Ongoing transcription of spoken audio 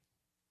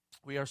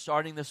We are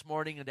starting this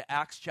morning into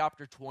Acts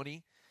chapter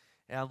 20,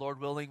 and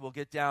Lord willing, we'll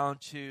get down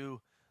to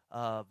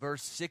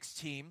verse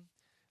 16.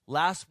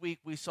 Last week,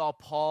 we saw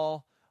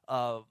Paul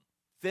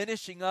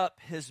finishing up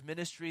his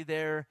ministry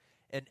there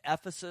in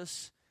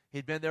Ephesus.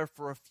 He'd been there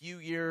for a few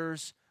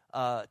years,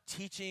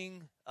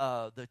 teaching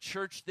the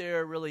church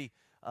there, really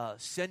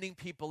sending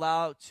people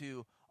out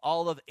to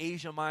all of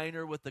Asia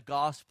Minor with the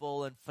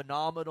gospel, and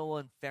phenomenal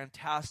and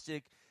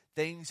fantastic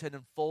things had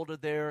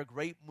unfolded there, a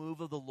great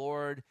move of the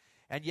Lord.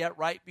 And yet,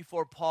 right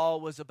before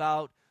Paul was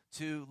about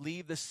to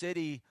leave the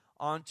city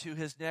onto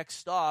his next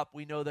stop,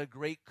 we know that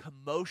great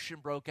commotion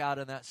broke out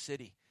in that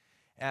city.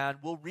 And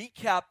we'll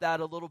recap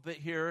that a little bit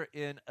here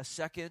in a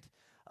second.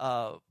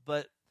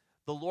 But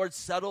the Lord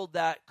settled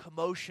that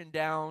commotion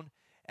down,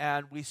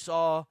 and we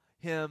saw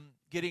him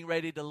getting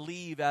ready to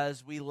leave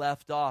as we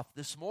left off.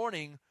 This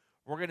morning,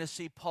 we're going to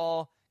see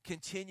Paul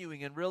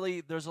continuing. And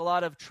really, there's a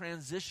lot of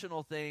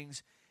transitional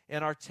things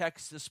in our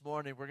text this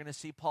morning. We're going to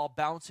see Paul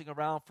bouncing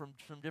around from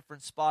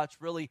different spots,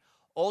 really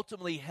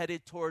ultimately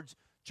headed towards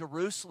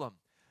Jerusalem,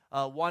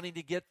 wanting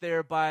to get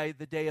there by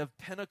the day of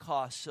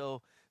Pentecost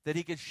so that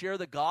he could share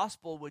the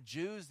gospel with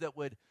Jews that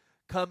would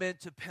come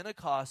into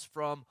Pentecost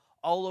from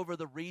all over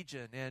the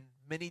region and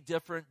many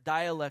different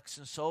dialects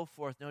and so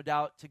forth, no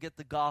doubt, to get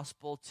the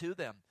gospel to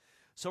them.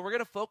 So we're going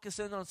to focus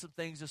in on some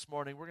things this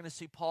morning. We're going to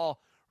see Paul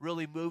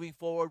really moving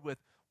forward with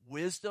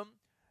wisdom,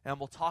 and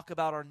we'll talk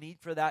about our need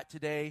for that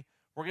today.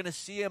 We're going to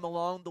see him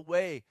along the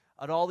way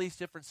at all these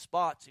different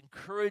spots,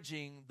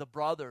 encouraging the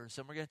brothers.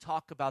 And we're going to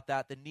talk about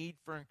that, the need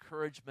for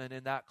encouragement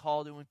and that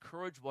call to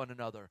encourage one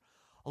another.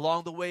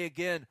 Along the way,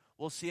 again,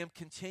 we'll see him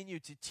continue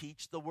to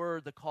teach the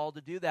word, the call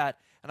to do that.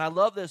 And I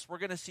love this. We're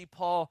going to see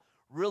Paul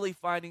really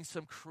finding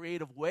some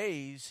creative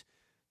ways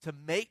to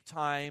make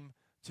time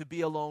to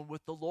be alone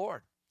with the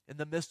Lord in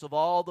the midst of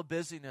all the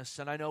busyness.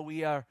 And I know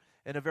we are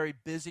in a very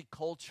busy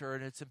culture,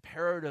 and it's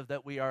imperative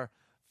that we are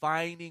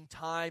finding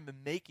time and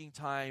making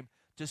time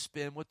to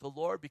spend with the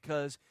Lord,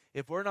 because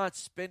if we're not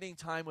spending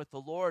time with the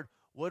Lord,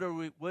 what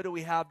do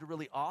we have to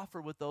really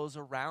offer with those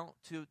around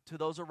to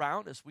those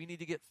around us? We need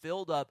to get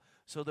filled up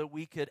so that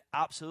we could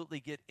absolutely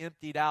get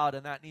emptied out,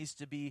 and that needs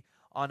to be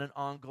on an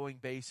ongoing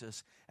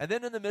basis. And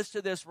then in the midst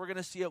of this, we're going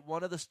to see at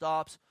one of the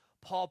stops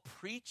Paul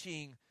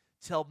preaching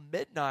till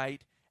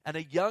midnight, and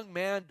a young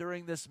man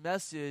during this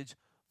message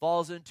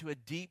falls into a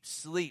deep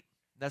sleep.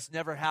 That's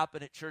never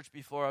happened at church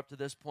before up to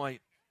this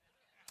point.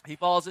 He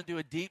falls into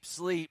a deep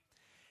sleep,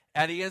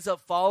 and he ends up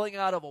falling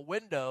out of a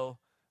window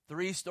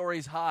 3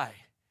 stories high.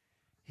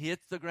 He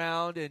hits the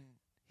ground, and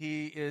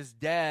he is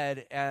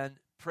dead, and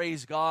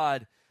praise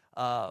God,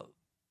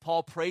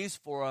 Paul prays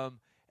for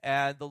him,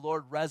 and the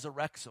Lord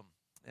resurrects him.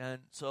 And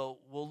so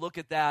we'll look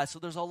at that. So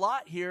there's a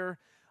lot here.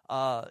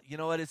 You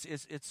know what?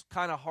 It's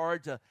kind of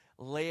hard to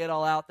lay it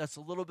all out. That's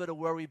a little bit of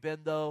where we've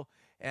been, though,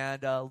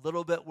 and a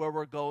little bit where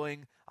we're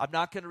going. I'm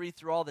not going to read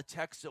through all the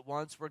text at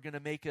once. We're going to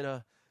make it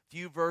a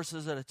few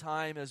verses at a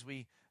time as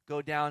we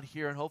go down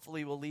here, and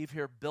hopefully we'll leave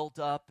here built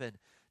up and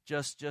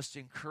just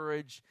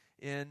encouraged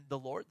in the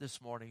Lord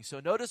this morning. So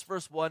notice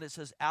verse 1. It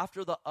says,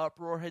 after the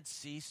uproar had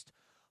ceased,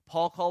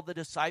 Paul called the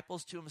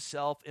disciples to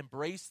himself,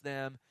 embraced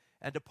them,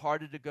 and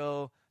departed to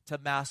go to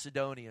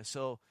Macedonia.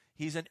 So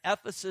he's in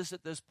Ephesus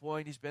at this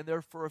point. He's been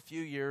there for a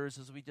few years,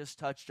 as we just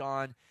touched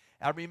on.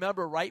 And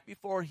remember, right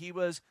before he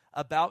was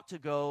about to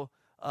go,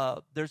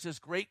 there's this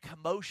great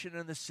commotion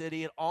in the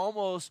city. It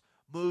almost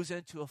moves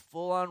into a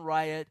full-on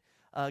riot.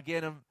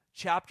 Again, in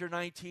chapter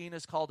 19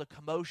 is called a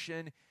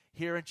commotion.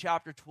 Here in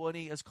chapter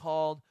 20 is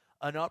called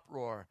an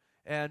uproar.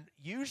 And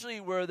usually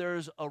where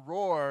there's a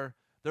roar,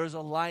 there's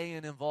a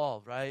lion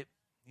involved, right?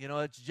 You know,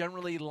 it's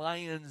generally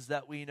lions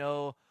that we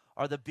know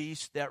are the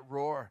beasts that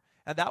roar.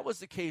 And that was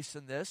the case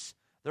in this.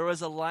 There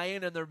was a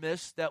lion in their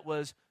midst that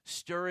was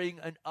stirring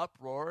an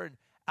uproar, and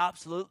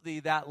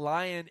absolutely that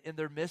lion in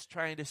their midst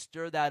trying to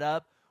stir that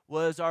up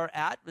was our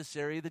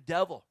adversary, the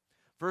devil.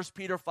 1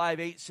 Peter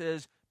 5:8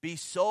 says, be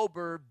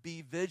sober,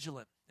 be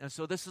vigilant. And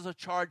so this is a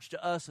charge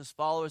to us as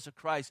followers of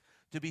Christ,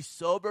 to be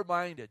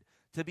sober-minded,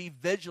 to be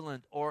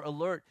vigilant or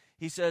alert.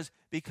 He says,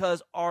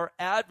 because our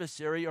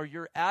adversary, or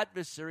your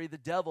adversary, the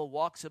devil,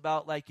 walks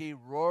about like a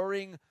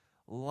roaring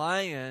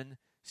lion,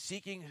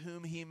 seeking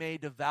whom he may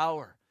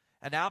devour.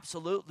 And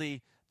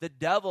absolutely, the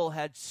devil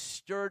had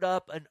stirred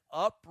up an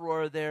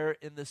uproar there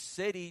in the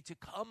city to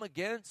come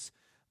against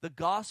the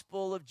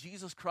gospel of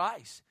Jesus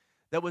Christ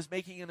that was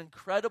making an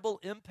incredible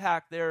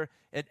impact there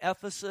in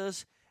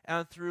Ephesus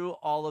and through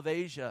all of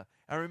Asia.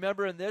 And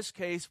remember, in this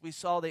case, we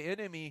saw the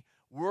enemy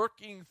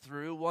working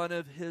through one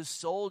of his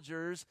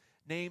soldiers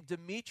named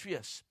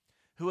Demetrius,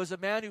 who was a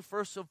man who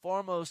first and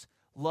foremost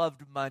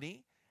loved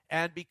money.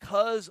 And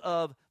because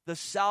of the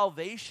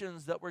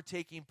salvations that were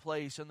taking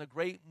place and the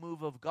great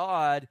move of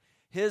God,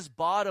 his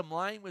bottom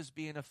line was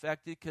being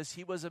affected because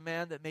he was a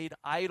man that made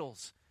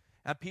idols.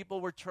 And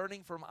people were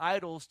turning from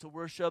idols to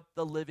worship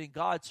the living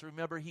God. So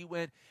remember, he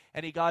went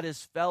and he got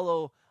his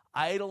fellow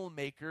idol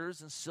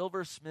makers and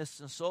silversmiths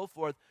and so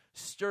forth,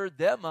 stirred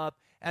them up,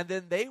 And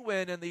then they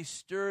went and they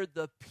stirred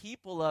the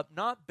people up,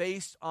 not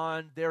based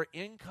on their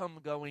income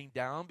going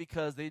down,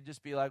 because they'd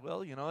just be like,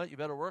 well, you know what, you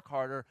better work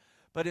harder.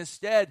 But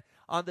instead,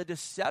 on the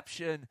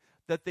deception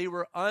that they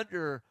were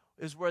under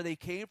is where they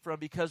came from.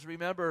 Because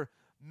remember,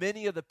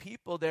 many of the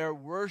people there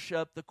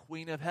worship the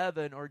Queen of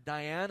Heaven, or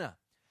Diana.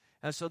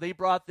 And so they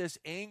brought this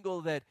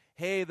angle that,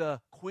 hey, the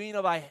Queen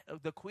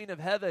of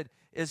Heaven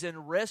is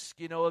in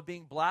risk, of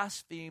being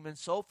blasphemed and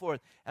so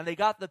forth. And they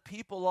got the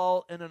people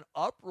all in an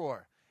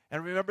uproar.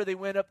 And remember, they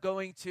went up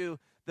going to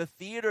the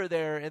theater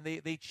there, and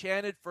they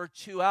chanted for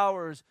 2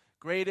 hours,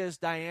 "Great is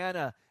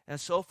Diana," and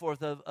so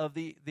forth, of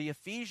the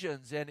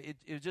Ephesians. And it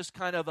was just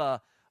kind of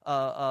a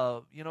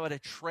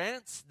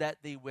trance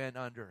that they went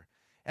under.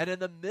 And in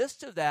the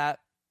midst of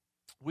that,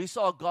 we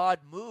saw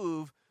God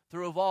move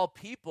through, of all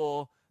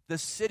people, the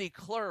city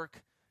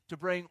clerk to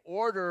bring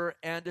order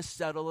and to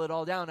settle it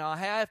all down. Now, I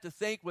have to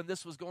think, when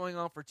this was going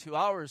on for 2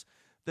 hours,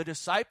 the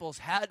disciples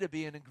had to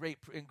be in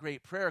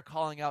great prayer,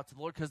 calling out to the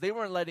Lord, because they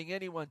weren't letting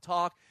anyone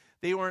talk.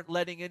 They weren't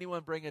letting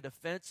anyone bring a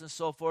defense and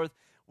so forth.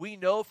 We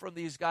know from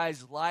these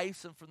guys'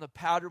 lives and from the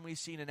pattern we've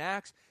seen in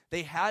Acts,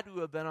 they had to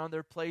have been on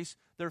their face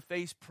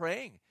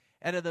praying.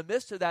 And in the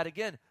midst of that,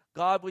 again,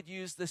 God would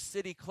use the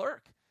city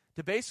clerk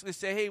to basically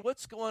say, hey,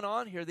 what's going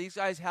on here? These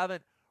guys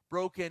haven't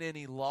broken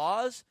any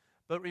laws.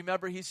 But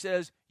remember, he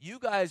says, you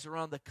guys are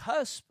on the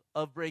cusp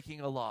of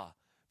breaking a law,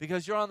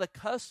 because you're on the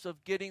cusp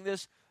of getting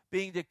this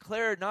being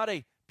declared not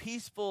a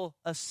peaceful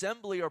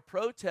assembly or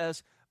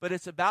protest, but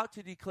it's about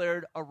to be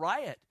declared a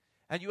riot.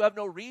 And you have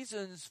no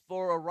reasons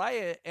for a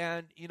riot,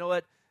 and you know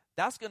what?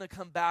 That's going to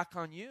come back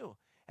on you.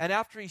 And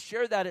after he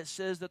shared that, it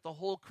says that the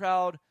whole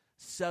crowd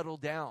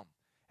settled down.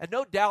 And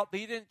no doubt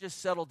they didn't just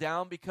settle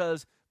down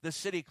because the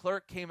city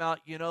clerk came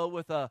out,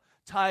 with a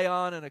tie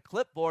on and a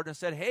clipboard and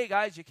said, hey,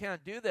 guys, you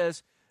can't do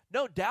this.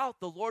 No doubt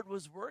the Lord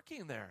was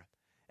working there.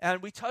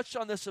 And we touched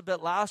on this a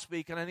bit last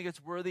week, and I think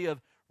it's worthy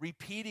of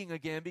repeating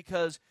again,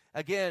 because,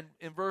 again,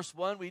 in verse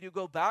 1, we do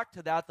go back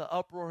to that. The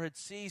uproar had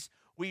ceased.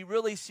 We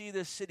really see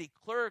this city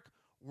clerk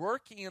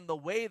working in the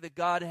way that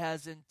God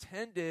has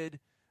intended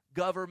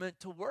government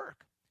to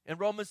work. In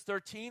Romans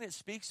 13, it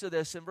speaks to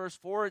this. In verse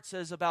 4, it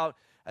says about,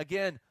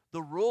 again,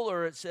 the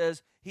ruler, it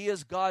says, he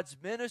is God's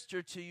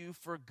minister to you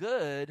for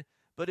good,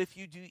 but if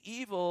you do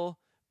evil,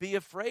 be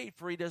afraid,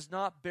 for he does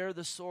not bear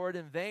the sword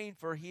in vain,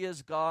 for he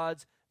is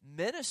God's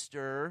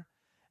minister,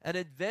 an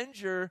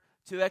avenger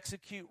to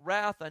execute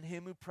wrath on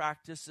him who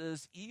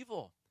practices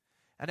evil.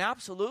 And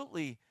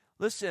absolutely,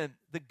 listen,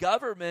 the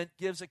government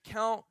gives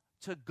account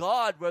to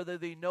God whether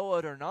they know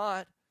it or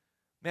not.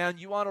 Man,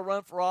 you want to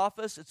run for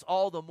office? It's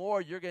all the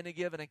more you're going to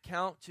give an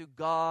account to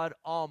God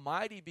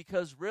Almighty,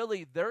 because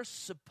really they're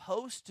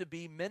supposed to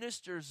be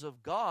ministers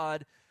of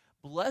God,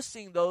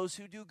 blessing those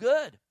who do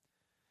good.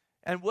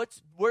 And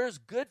where's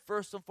good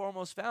first and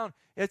foremost found?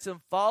 It's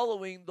in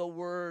following the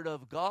word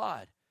of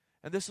God.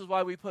 And this is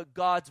why we put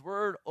God's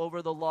word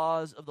over the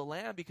laws of the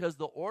land, because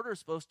the order is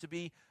supposed to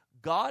be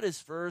God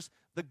is first.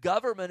 The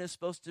government is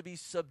supposed to be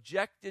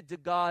subjected to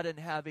God and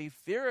have a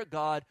fear of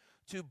God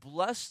to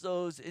bless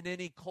those in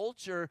any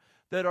culture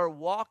that are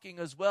walking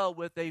as well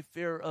with a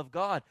fear of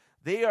God.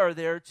 They are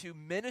there to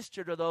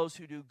minister to those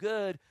who do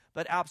good,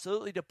 but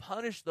absolutely to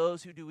punish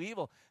those who do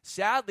evil.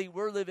 Sadly,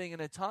 we're living in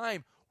a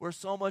time where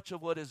so much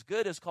of what is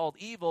good is called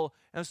evil,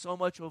 and so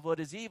much of what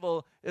is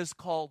evil is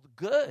called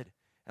good.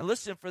 And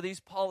listen, for these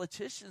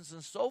politicians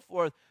and so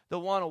forth that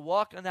want to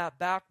walk in that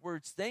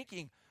backwards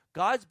thinking,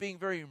 God's being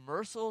very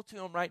merciful to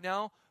them right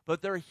now,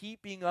 but they're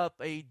heaping up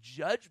a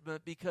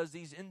judgment because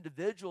these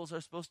individuals are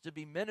supposed to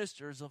be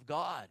ministers of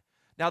God.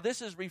 Now,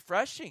 this is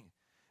refreshing,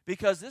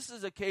 because this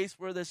is a case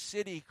where the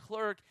city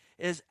clerk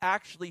is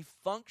actually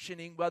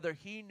functioning, whether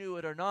he knew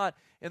it or not,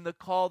 in the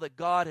call that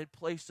God had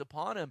placed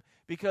upon him,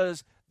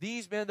 because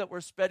these men that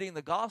were spreading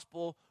the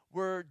gospel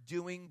were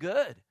doing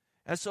good.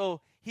 And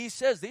so he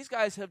says, these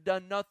guys have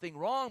done nothing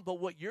wrong, but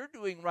what you're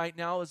doing right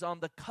now is on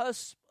the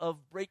cusp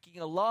of breaking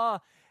a law,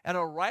 and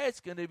a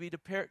riot's going to be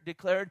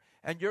declared,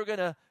 and you're going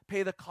to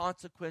pay the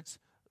consequences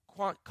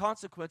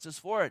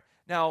for it.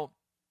 Now,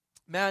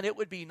 man, it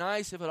would be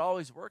nice if it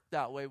always worked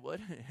that way,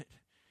 wouldn't it?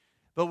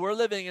 But we're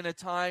living in a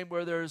time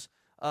where there's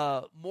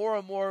more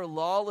and more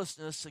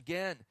lawlessness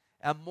again,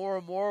 and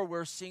more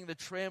we're seeing the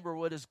trend where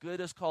what is good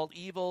is called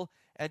evil,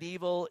 and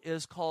evil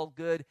is called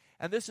good.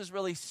 And this is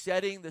really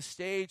setting the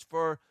stage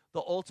for the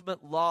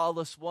ultimate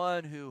lawless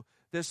one, who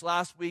this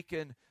last week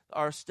in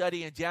our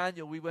study in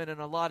Daniel, we went in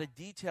a lot of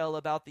detail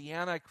about the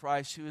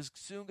Antichrist, who is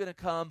soon going to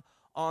come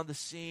on the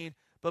scene.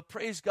 But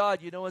praise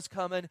God, you know what's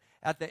coming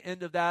at the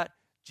end of that?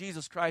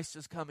 Jesus Christ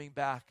is coming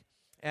back,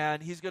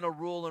 and he's going to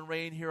rule and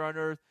reign here on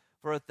earth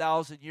for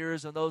 1,000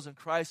 years, and those in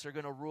Christ are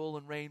going to rule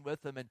and reign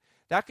with him. And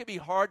that can be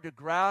hard to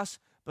grasp,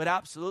 but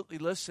absolutely,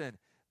 listen,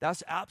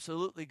 that's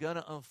absolutely going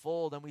to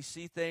unfold, and we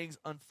see things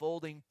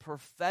unfolding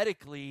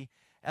prophetically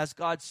as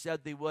God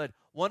said they would.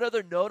 One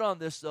other note on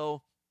this,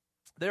 though,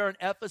 there in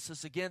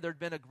Ephesus, again, there had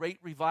been a great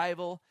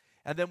revival,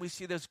 and then we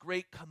see this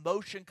great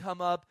commotion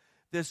come up,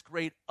 this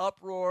great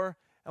uproar.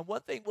 And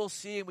one thing we'll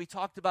see, and we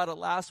talked about it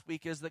last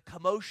week, is that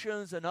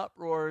commotions and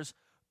uproars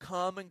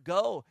come and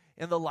go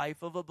in the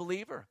life of a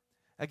believer.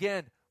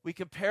 Again, we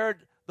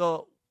compared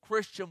the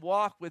Christian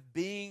walk with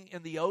being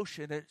in the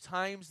ocean. At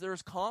times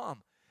there's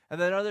calm,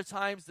 and then other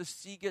times the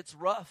sea gets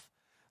rough.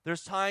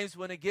 There's times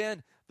when,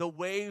 again, the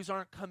waves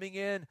aren't coming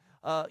in,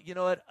 at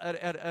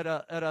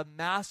a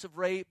massive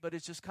rate, but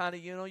it's just kind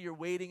of, you're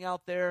waiting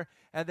out there.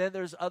 And then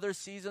there's other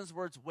seasons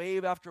where it's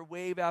wave after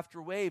wave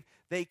after wave.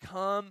 They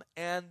come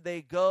and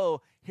they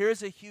go.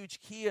 Here's a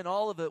huge key in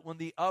all of it. When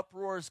the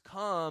uproars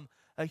come,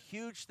 a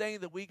huge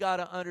thing that we got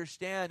to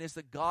understand is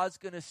that God's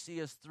going to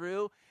see us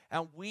through,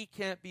 and we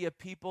can't be a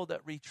people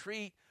that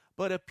retreat,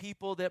 but a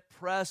people that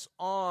press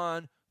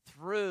on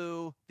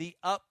through the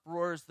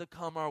uproars that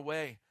come our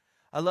way.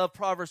 I love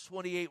Proverbs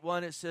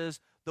 28:1. It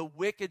says, the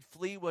wicked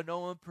flee when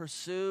no one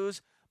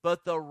pursues,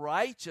 but the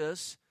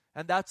righteous,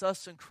 and that's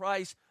us in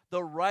Christ,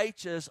 the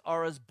righteous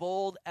are as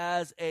bold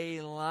as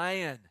a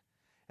lion.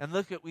 And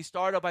look, we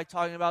started by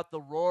talking about the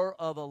roar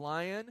of a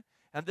lion,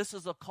 and this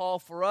is a call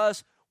for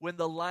us. When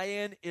the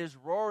lion is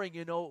roaring,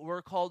 you know what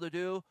we're called to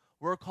do?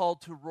 We're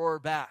called to roar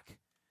back.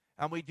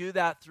 And we do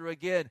that through,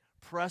 again,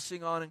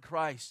 pressing on in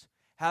Christ,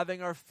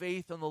 having our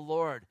faith in the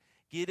Lord,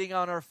 getting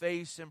on our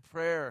face in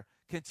prayer,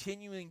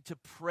 continuing to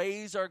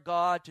praise our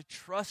God, to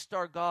trust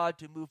our God,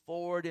 to move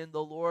forward in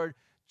the Lord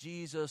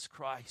Jesus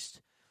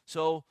Christ.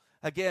 So,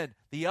 again,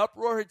 the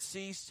uproar had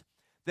ceased.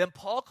 Then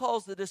Paul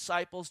calls the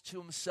disciples to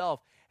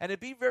himself. And it'd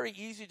be very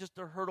easy just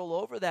to hurdle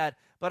over that,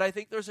 but I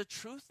think there's a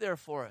truth there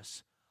for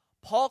us.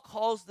 Paul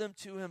calls them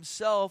to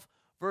himself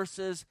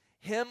versus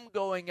him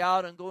going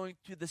out and going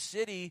to the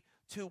city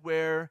to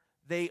where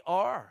they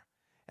are.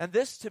 And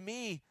this, to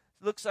me,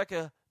 looks like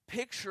a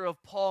picture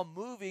of Paul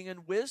moving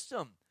in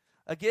wisdom.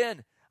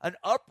 Again, an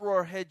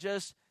uproar had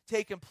just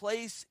taken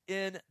place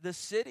in the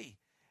city.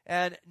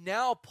 And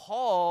now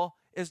Paul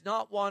is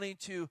not wanting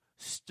to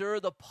stir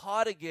the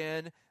pot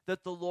again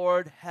that the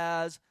Lord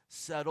has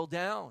settled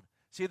down.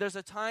 See, there's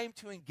a time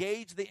to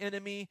engage the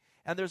enemy,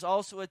 and there's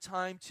also a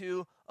time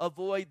to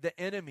avoid the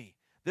enemy.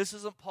 This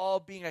isn't Paul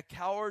being a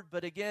coward,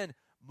 but again,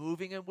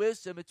 moving in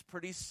wisdom. It's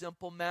pretty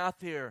simple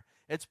math here.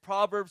 It's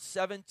Proverbs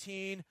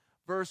 17,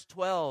 verse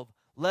 12.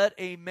 Let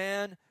a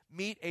man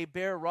meet a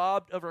bear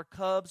robbed of her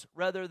cubs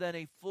rather than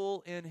a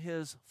fool in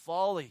his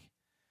folly.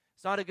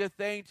 It's not a good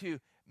thing to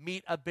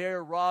meet a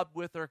bear robbed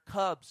with her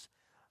cubs.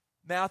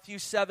 Matthew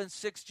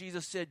 7:6,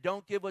 Jesus said,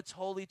 don't give what's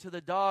holy to the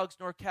dogs,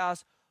 nor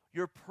cast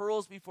your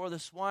pearls before the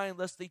swine,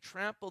 lest they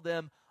trample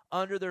them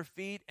under their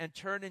feet and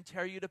turn and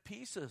tear you to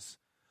pieces.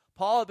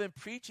 Paul had been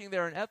preaching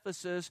there in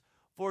Ephesus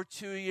for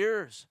 2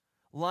 years.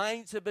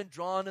 Lines had been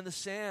drawn in the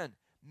sand.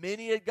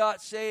 Many had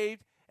got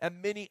saved,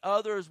 and many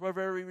others were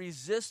very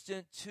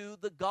resistant to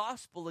the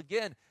gospel.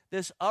 Again,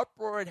 this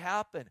uproar had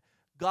happened.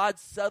 God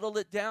settled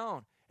it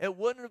down. It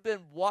wouldn't have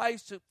been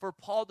wise for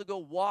Paul to go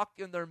walk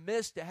in their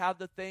midst to have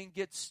the thing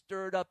get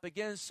stirred up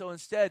again. So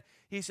instead,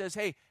 he says,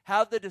 hey,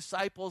 have the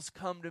disciples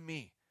come to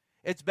me.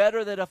 It's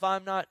better that if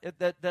I'm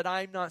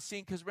not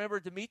seen. Because remember,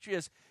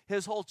 Demetrius,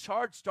 his whole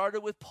charge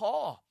started with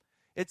Paul.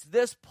 It's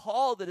this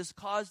Paul that has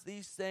caused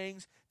these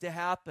things to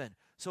happen.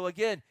 So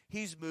again,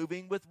 he's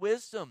moving with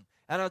wisdom.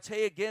 And I'll tell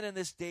you again, in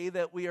this day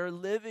that we are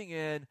living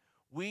in,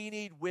 we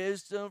need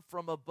wisdom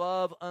from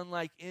above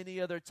unlike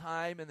any other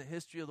time in the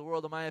history of the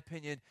world, in my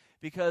opinion,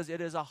 because it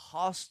is a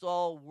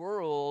hostile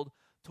world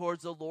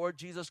towards the Lord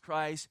Jesus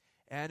Christ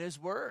and his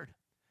word.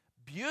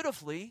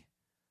 Beautifully,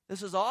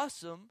 this is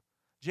awesome.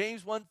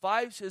 James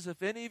 1:5 says,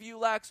 if any of you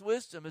lacks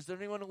wisdom, is there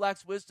anyone who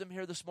lacks wisdom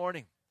here this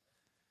morning?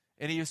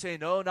 And you say,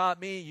 no,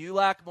 not me. You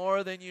lack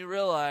more than you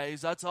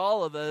realize. That's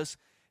all of us.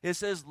 It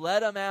says,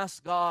 let him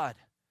ask God.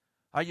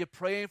 Are you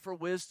praying for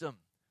wisdom?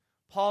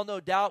 Paul, no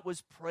doubt,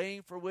 was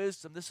praying for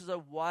wisdom. This is a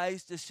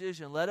wise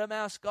decision. Let him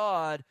ask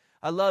God.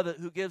 I love it.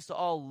 Who gives to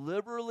all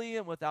liberally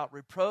and without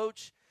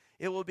reproach.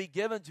 It will be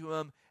given to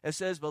him. It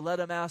says, but let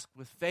him ask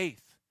with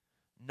faith,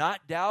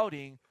 not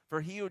doubting.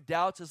 For he who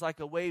doubts is like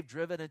a wave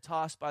driven and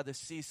tossed by the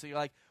sea. So you're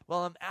like,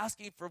 well, I'm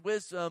asking for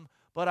wisdom,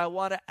 but I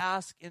want to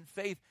ask in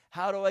faith.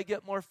 How do I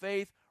get more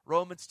faith?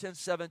 Romans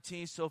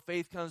 10:17. So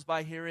faith comes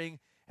by hearing,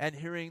 and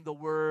hearing the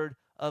word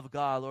of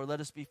God. Lord, let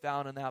us be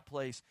found in that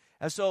place.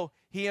 And so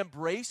he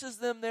embraces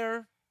them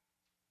there,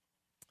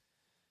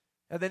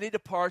 and then he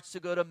departs to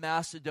go to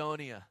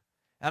Macedonia.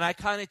 And I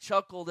kind of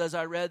chuckled as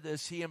I read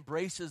this. He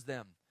embraces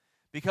them,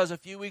 because a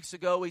few weeks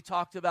ago we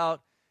talked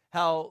about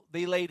how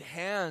they laid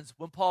hands.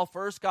 When Paul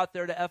first got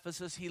there to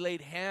Ephesus, he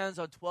laid hands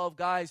on 12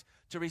 guys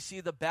to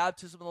receive the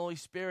baptism of the Holy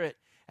Spirit.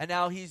 And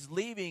now he's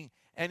leaving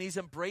and he's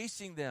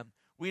embracing them.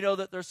 We know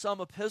that there's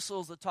some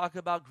epistles that talk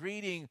about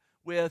greeting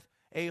with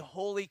a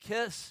holy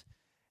kiss.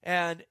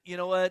 And you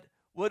know what?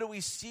 What do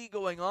we see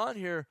going on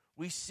here?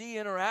 We see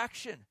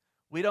interaction.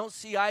 We don't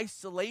see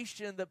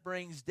isolation that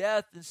brings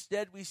death.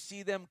 Instead, we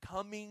see them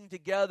coming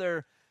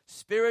together.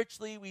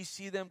 Spiritually, we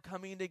see them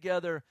coming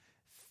together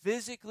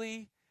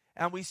physically.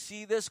 And we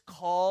see this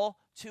call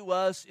to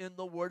us in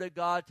the Word of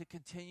God to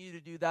continue to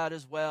do that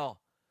as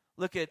well.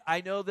 Look, I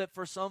know that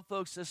for some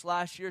folks this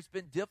last year, it's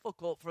been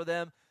difficult for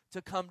them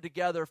to come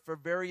together for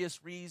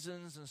various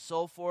reasons and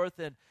so forth.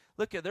 And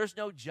look, there's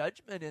no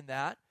judgment in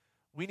that.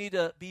 We need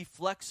to be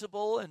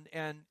flexible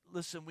and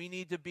listen, we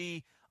need to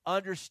be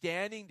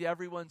understanding to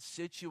everyone's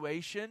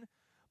situation.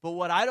 But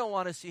what I don't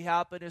want to see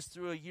happen is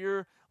through a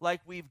year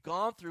like we've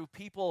gone through,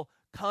 people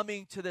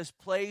coming to this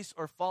place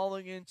or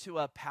falling into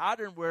a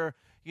pattern where,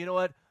 you know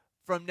what,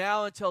 from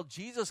now until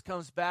Jesus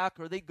comes back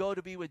or they go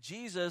to be with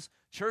Jesus,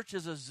 church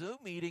is a Zoom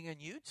meeting and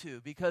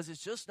YouTube, because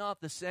it's just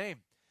not the same.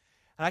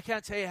 And I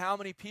can't tell you how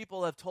many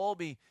people have told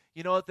me,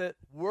 you know what, that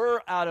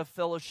we're out of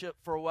fellowship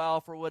for a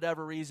while for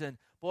whatever reason.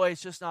 Boy,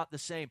 it's just not the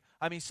same.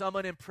 I mean,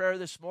 someone in prayer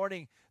this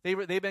morning,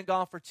 they've been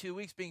gone for 2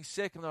 weeks being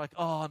sick, and they're like,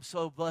 oh, I'm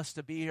so blessed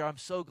to be here. I'm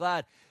so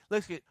glad.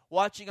 Look,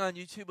 watching on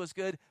YouTube was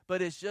good,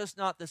 but it's just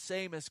not the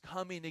same as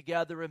coming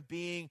together and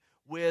being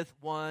with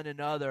one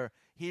another.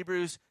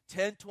 Hebrews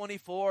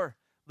 10:24,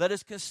 let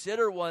us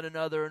consider one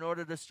another in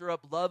order to stir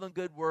up love and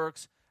good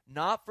works,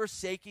 not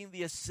forsaking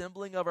the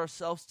assembling of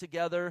ourselves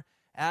together,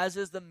 as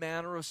is the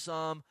manner of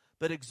some,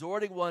 but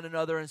exhorting one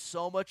another, and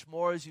so much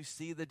more as you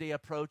see the day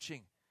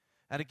approaching.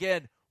 And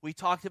again, we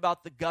talked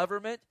about the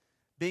government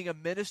being a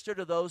minister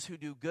to those who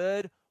do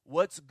good.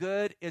 What's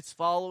good? It's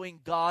following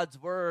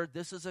God's word.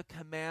 This is a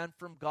command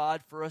from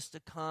God for us to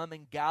come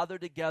and gather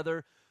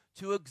together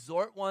to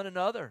exhort one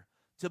another,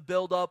 to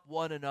build up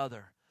one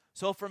another.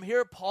 So from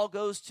here, Paul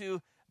goes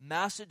to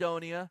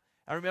Macedonia.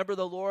 I remember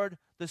the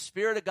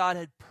Spirit of God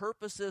had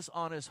purposed this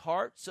on his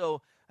heart.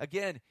 So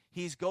again,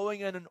 he's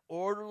going in an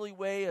orderly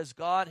way as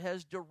God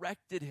has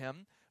directed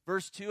him.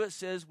 Verse 2, it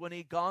says, when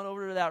he'd gone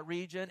over to that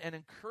region and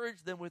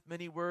encouraged them with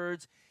many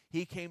words,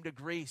 he came to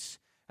Greece.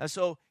 And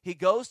so he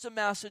goes to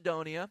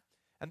Macedonia,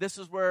 and this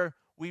is where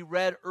we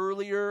read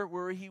earlier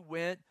where he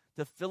went,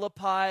 to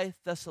Philippi,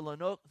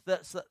 Thessalonica,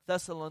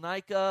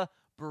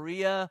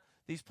 Berea.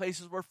 These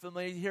places we're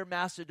familiar. Here,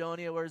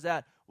 Macedonia, where's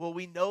that? Well,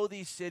 we know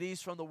these cities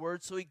from the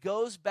word. So he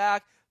goes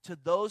back to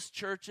those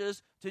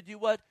churches to do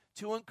what?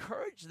 To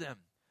encourage them,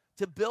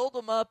 to build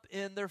them up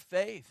in their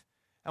faith.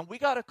 And we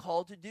got a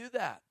call to do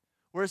that.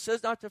 Where it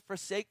says not to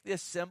forsake the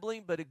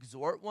assembling, but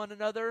exhort one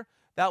another.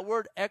 That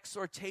word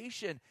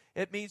exhortation,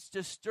 it means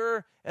to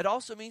stir. It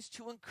also means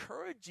to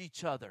encourage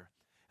each other.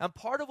 And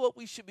part of what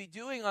we should be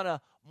doing on a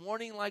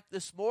morning like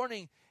this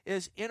morning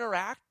is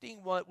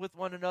interacting with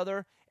one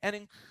another and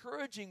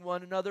encouraging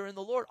one another in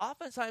the Lord.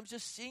 Oftentimes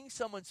just seeing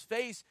someone's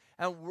face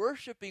and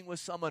worshiping with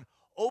someone,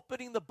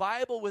 opening the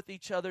Bible with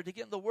each other to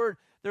get in the Word.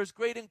 There's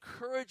great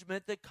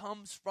encouragement that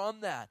comes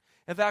from that.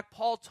 In fact,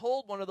 Paul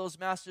told one of those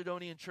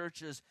Macedonian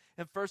churches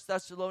in 1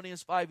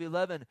 Thessalonians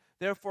 5:11,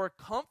 therefore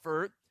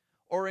comfort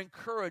or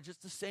encourage, it's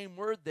the same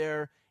word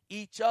there,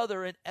 each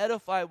other and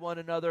edify one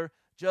another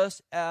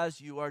just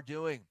as you are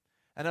doing.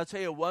 And I'll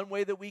tell you, one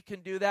way that we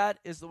can do that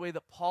is the way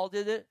that Paul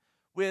did it,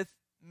 with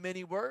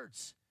many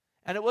words.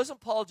 And it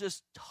wasn't Paul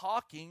just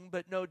talking,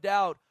 but no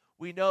doubt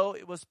we know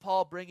it was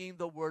Paul bringing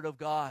the Word of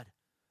God.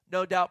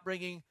 No doubt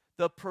bringing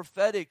the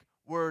prophetic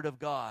Word of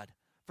God.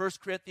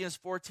 1 Corinthians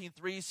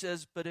 14:3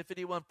 says, but if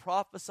anyone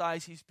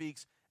prophesies, he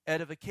speaks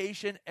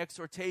edification,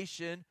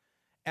 exhortation,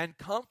 and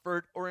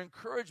comfort or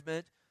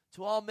encouragement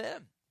to all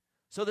men.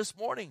 So this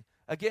morning,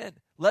 again,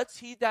 let's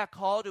heed that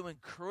call to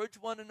encourage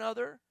one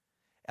another.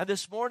 And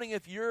this morning,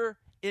 if you're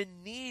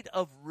in need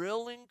of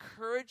real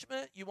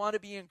encouragement, you want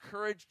to be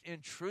encouraged in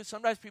truth.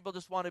 Sometimes people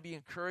just want to be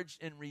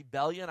encouraged in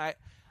rebellion.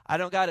 I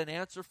don't got an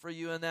answer for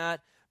you in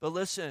that. But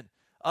listen,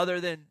 other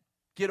than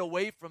get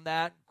away from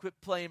that, quit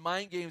playing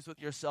mind games with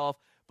yourself.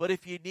 But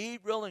if you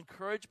need real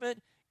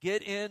encouragement,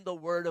 get in the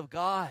Word of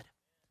God.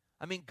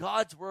 I mean,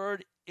 God's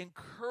Word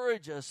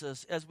encourages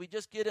us as we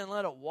just get in and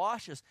let it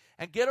wash us.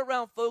 And get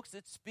around folks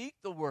that speak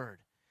the Word.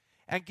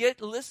 And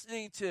get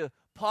listening to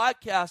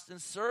podcasts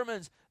and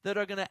sermons that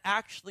are going to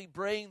actually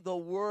bring the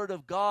Word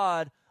of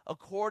God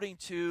according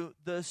to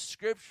the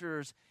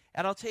Scriptures.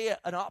 And I'll tell you,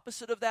 an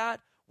opposite of that,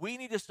 we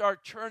need to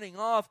start turning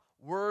off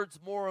words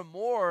more and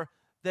more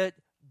that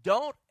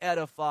don't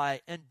edify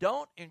and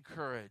don't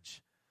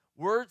encourage.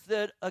 Words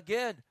that,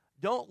 again,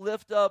 don't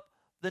lift up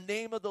the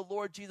name of the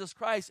Lord Jesus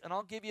Christ. And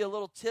I'll give you a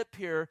little tip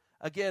here.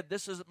 Again,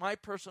 this is my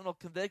personal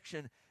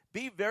conviction.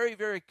 Be very,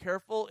 very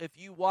careful if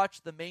you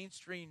watch the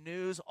mainstream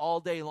news all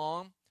day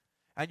long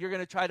and you're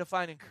going to try to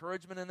find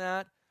encouragement in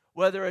that,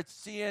 whether it's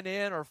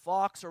CNN or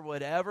Fox or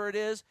whatever it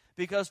is,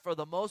 because for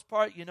the most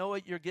part, you know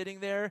what you're getting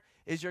there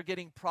is you're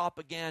getting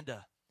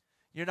propaganda.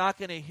 You're not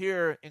going to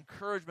hear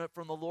encouragement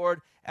from the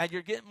Lord, and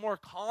you're getting more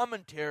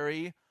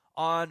commentary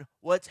on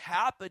what's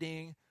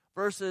happening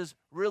versus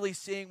really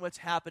seeing what's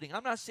happening.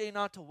 I'm not saying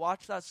not to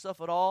watch that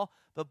stuff at all,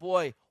 but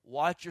boy,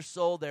 watch your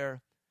soul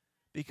there,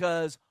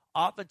 because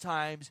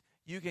oftentimes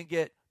you can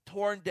get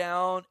torn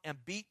down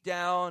and beat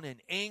down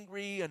and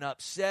angry and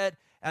upset,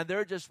 and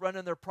they're just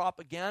running their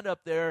propaganda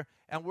up there,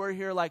 and we're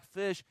here like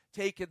fish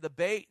taking the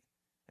bait.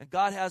 And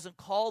God hasn't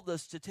called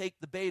us to take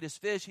the bait as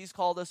fish. He's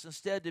called us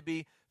instead to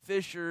be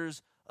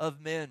fishers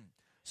of men.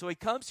 So he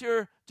comes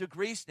here to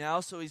Greece now.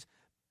 So he's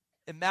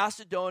in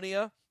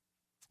Macedonia.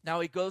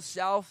 Now he goes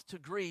south to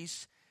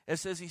Greece. It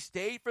says he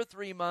stayed for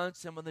 3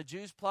 months, and when the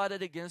Jews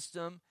plotted against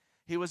him,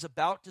 he was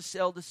about to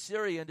sail to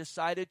Syria and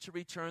decided to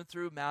return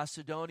through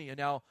Macedonia.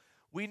 Now,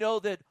 we know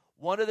that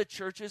one of the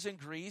churches in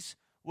Greece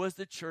was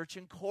the church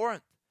in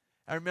Corinth.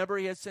 I remember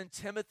he had sent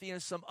Timothy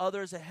and some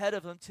others ahead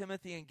of him,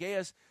 Timothy and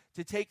Gaius,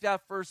 to take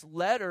that first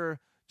letter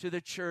to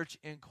the church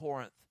in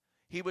Corinth.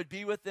 He would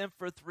be with them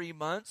for 3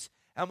 months.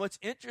 And what's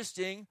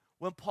interesting,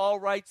 when Paul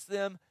writes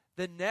them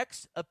the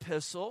next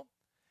epistle,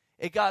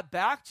 it got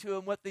back to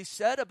him what they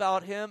said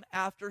about him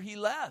after he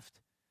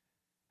left.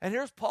 And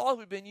here's Paul,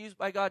 who'd been used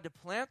by God to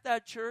plant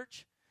that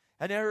church.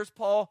 And here's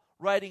Paul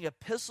writing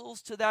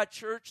epistles to that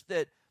church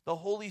that the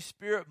Holy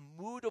Spirit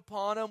moved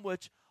upon him,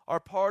 which are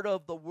part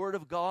of the Word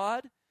of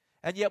God.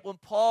 And yet when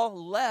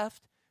Paul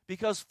left,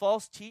 because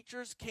false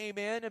teachers came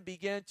in and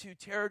began to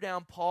tear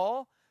down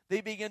Paul,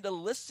 they began to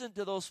listen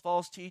to those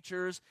false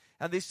teachers.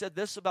 And they said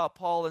this about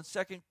Paul in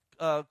 2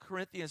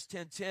 Corinthians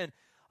 10:10.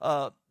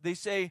 They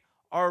say,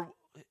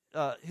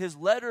 his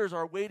letters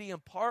are weighty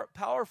and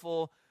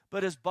powerful,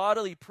 but his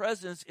bodily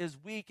presence is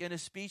weak and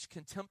his speech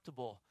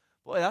contemptible.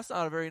 Boy, that's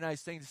not a very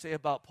nice thing to say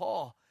about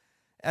Paul.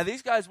 And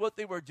these guys, what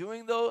they were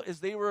doing, though, is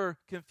they were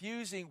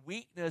confusing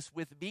weakness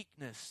with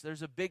meekness.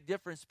 There's a big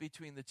difference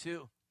between the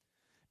two.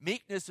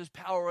 Meekness is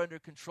power under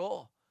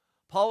control.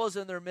 Paul was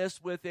in their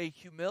midst with a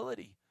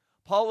humility.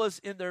 Paul was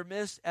in their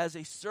midst as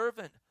a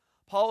servant.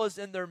 Paul was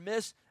in their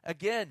midst,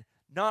 again,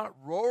 not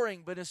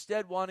roaring, but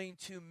instead wanting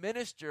to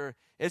minister.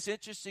 It's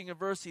interesting in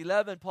verse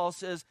 11, Paul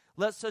says,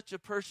 let such a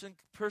person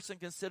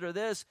consider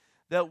this,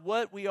 that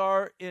what we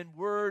are in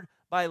word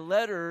by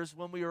letters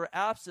when we are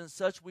absent,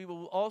 such we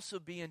will also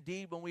be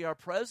indeed when we are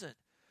present.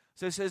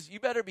 So he says, you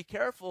better be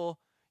careful.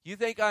 You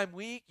think I'm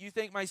weak? You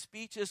think my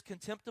speech is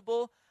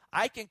contemptible?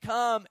 I can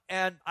come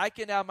and I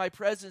can have my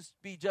presence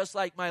be just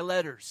like my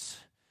letters.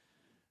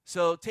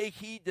 So take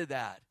heed to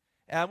that.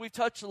 And we've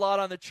touched a lot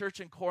on the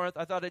church in Corinth.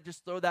 I thought I'd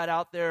just throw that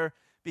out there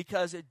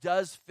because it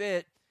does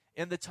fit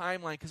in the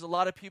timeline. Because a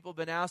lot of people have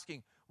been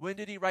asking, when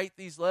did he write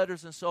these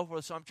letters and so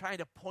forth? So I'm trying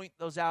to point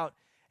those out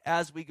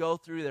as we go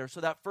through there.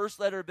 So that first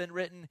letter had been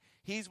written.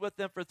 He's with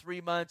them for 3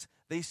 months.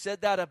 They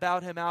said that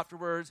about him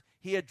afterwards.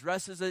 He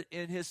addresses it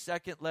in his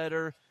second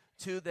letter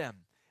to them.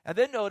 And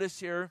then notice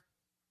here,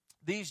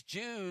 these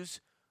Jews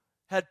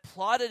had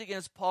plotted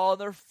against Paul,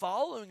 and they're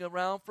following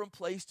around from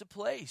place to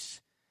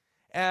place.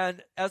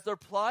 And as they're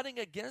plotting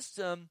against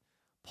him,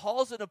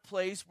 Paul's in a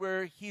place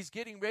where he's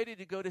getting ready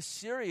to go to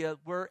Syria,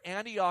 where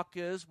Antioch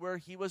is, where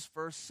he was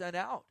first sent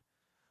out.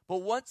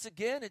 But once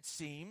again, it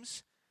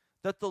seems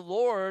that the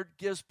Lord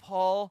gives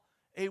Paul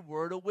a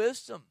word of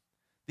wisdom.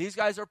 These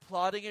guys are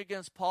plotting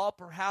against Paul.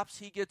 Perhaps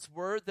he gets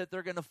word that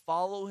they're going to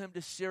follow him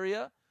to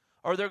Syria,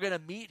 or they're going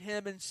to meet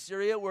him in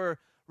Syria, where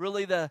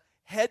really the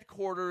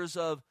headquarters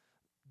of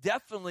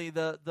definitely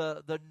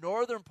the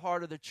northern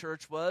part of the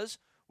church was,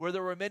 where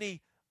there were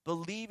many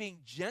believing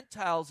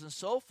Gentiles and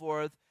so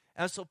forth.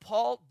 And so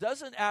Paul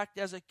doesn't act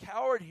as a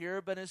coward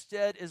here, but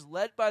instead is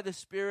led by the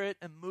Spirit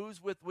and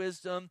moves with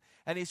wisdom.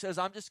 And he says,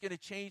 I'm just going to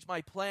change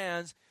my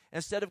plans.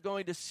 Instead of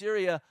going to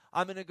Syria,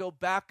 I'm going to go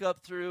back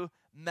up through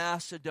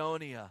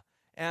Macedonia.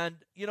 And,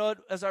 you know,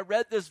 as I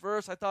read this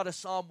verse, I thought of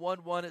Psalm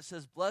 1:1. It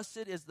says,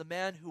 blessed is the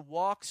man who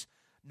walks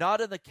not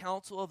in the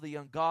counsel of the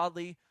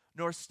ungodly,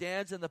 nor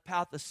stands in the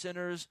path of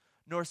sinners,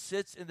 nor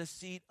sits in the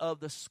seat of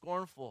the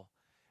scornful.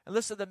 And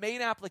listen, the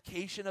main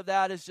application of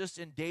that is just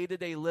in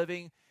day-to-day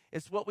living.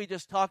 It's what we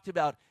just talked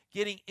about,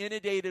 getting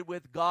inundated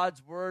with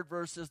God's word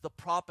versus the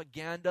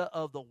propaganda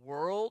of the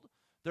world.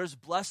 There's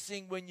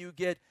blessing when you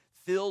get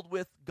filled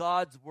with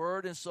God's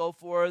word and so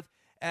forth,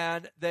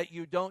 and that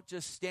you don't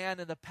just stand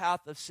in the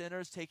path of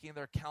sinners taking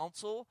their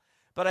counsel.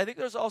 But I think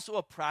there's also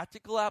a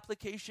practical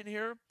application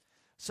here.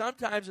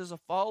 Sometimes as a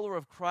follower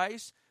of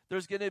Christ,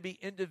 there's going to be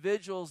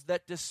individuals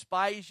that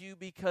despise you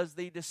because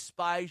they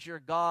despise your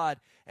God.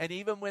 And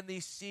even when they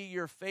see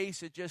your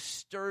face, it just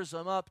stirs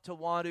them up to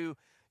want to,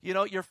 you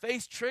know, your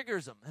face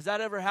triggers them. Has that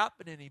ever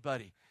happened to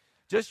anybody?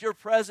 Just your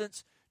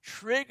presence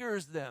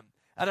triggers them.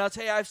 And I'll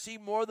tell you, I've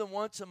seen more than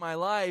once in my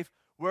life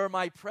where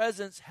my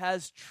presence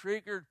has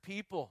triggered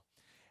people.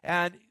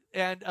 And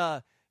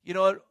you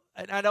know,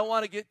 and I don't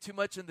want to get too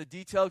much in the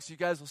details because you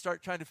guys will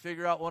start trying to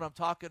figure out what I'm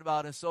talking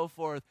about and so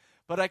forth.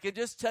 But I can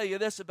just tell you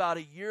this, about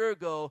a year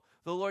ago,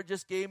 the Lord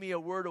just gave me a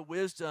word of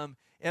wisdom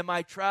in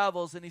my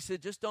travels, and he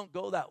said, just don't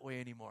go that way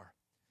anymore.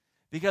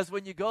 Because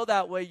when you go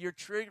that way, you're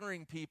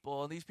triggering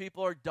people, and these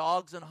people are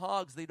dogs and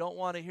hogs. They don't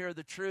want to hear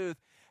the truth.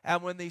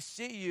 And when they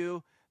see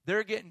you,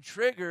 they're getting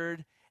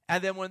triggered.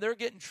 And then when they're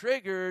getting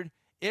triggered,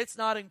 it's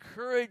not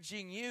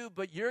encouraging you,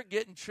 but you're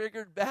getting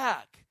triggered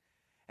back.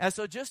 And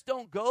so just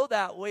don't go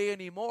that way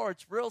anymore.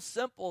 It's real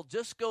simple.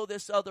 Just go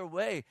this other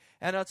way.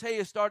 And I'll tell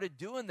you, started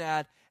doing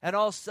that, and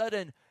all of a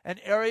sudden, an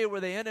area where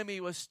the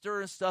enemy was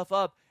stirring stuff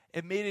up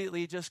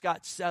immediately just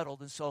got settled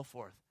and so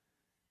forth.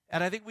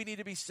 And I think we need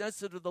to be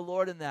sensitive to the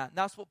Lord in that. And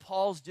that's what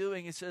Paul's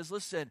doing. He says,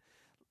 listen,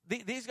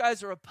 these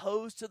guys are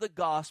opposed to the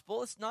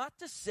gospel. It's not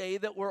to say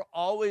that we're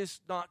always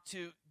not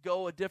to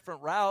go a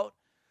different route.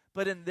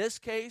 But in this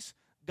case,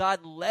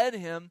 God led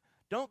him.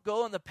 Don't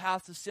go in the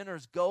path of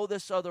sinners. Go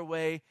this other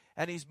way.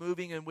 And he's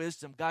moving in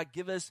wisdom. God,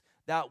 give us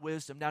that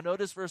wisdom. Now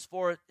notice verse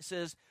 4. It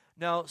says,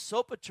 now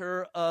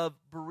Sopater of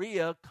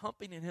Berea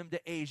accompanied him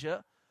to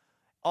Asia,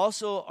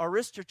 also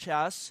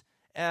Aristarchus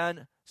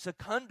and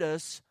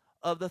Secundus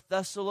of the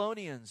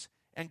Thessalonians,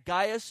 and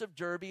Gaius of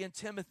Derbe and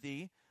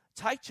Timothy,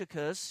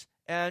 Tychicus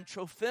and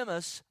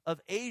Trophimus of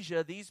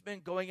Asia. These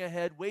men going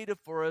ahead waited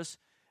for us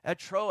at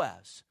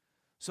Troas.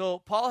 So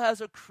Paul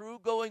has a crew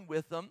going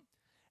with them.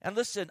 And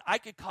listen, I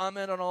could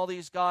comment on all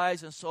these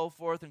guys and so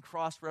forth and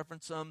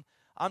cross-reference them.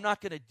 I'm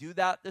not going to do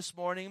that this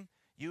morning.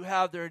 You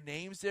have their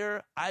names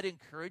there. I'd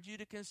encourage you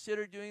to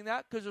consider doing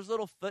that because there's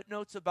little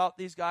footnotes about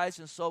these guys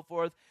and so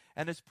forth,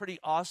 and it's pretty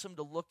awesome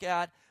to look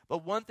at.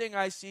 But one thing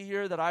I see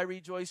here that I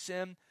rejoice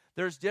in,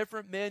 there's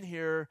different men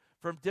here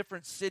from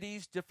different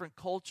cities, different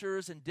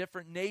cultures, and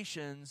different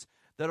nations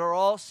that are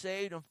all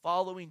saved and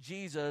following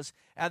Jesus,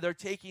 and they're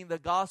taking the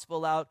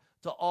gospel out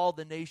to all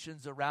the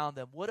nations around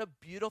them. What a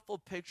beautiful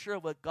picture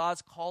of what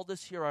God's called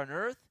us here on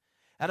earth.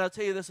 And I'll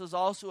tell you, this is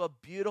also a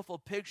beautiful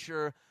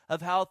picture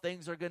of how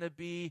things are going to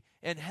be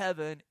in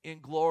heaven in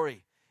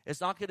glory.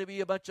 It's not going to be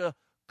a bunch of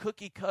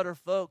cookie-cutter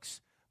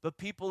folks, but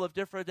people of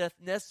different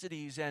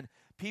ethnicities and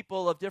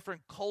people of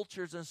different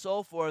cultures and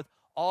so forth,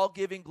 all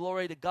giving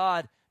glory to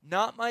God.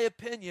 Not my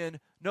opinion.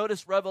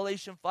 Notice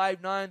Revelation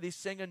 5:9, they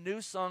sing a new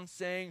song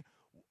saying,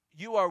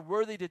 "You are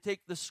worthy to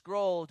take the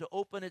scroll, to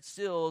open its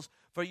seals,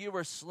 for you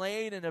were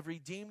slain and have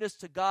redeemed us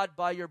to God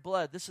by your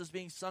blood." This is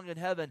being sung in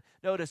heaven.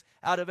 Notice,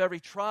 out of every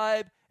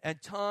tribe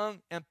and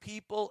tongue and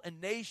people and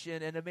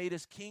nation, and have made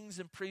us kings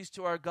and priests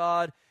to our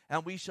God,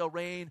 and we shall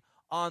reign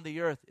on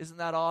the earth. Isn't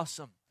that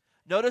awesome?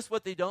 Notice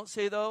what they don't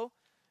say, though.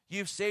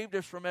 You've saved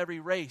us from every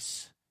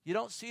race. You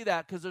don't see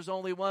that because there's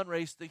only one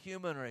race, the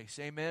human race.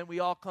 Amen? We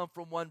all come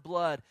from one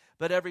blood.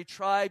 But every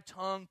tribe,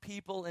 tongue,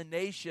 people, and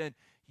nation,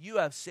 you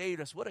have saved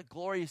us. What a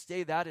glorious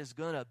day that is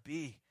going to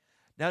be.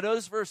 Now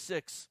notice verse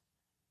 6.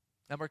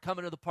 And we're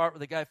coming to the part where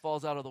the guy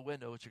falls out of the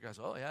window, which you guys,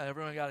 oh yeah,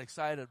 everyone got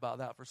excited about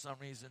that for some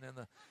reason in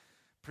the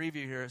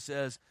preview here. It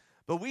says,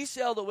 "But we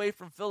sailed away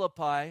from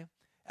Philippi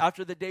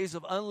after the days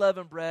of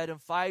unleavened bread,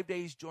 and 5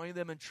 days joined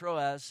them in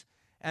Troas,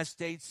 and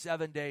stayed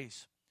 7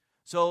 days."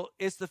 So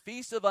it's the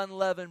Feast of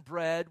Unleavened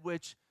Bread,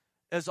 which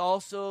is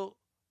also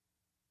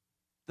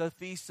the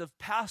Feast of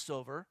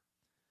Passover.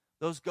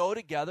 Those go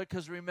together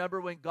because remember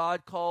when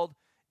God called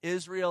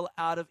Israel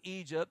out of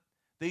Egypt,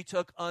 they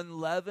took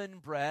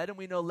unleavened bread, and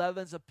we know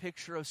leaven's a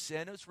picture of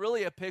sin. It's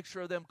really a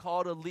picture of them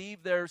called to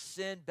leave their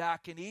sin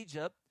back in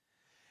Egypt.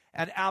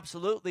 And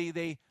absolutely,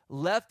 they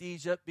left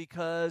Egypt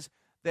because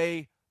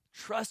they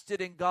trusted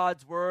in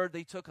God's word.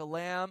 They took a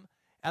lamb,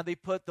 and they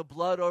put the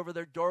blood over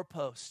their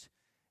doorpost.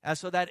 And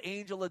so that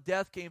angel of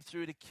death came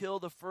through to kill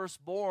the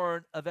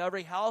firstborn of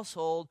every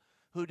household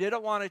who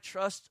didn't want to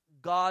trust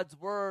God's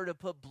word and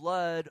put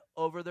blood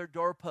over their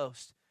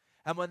doorpost.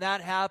 And when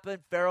that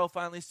happened, Pharaoh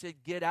finally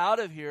said, "Get out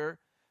of here,"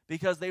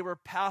 because they were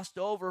passed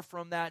over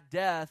from that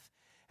death.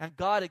 And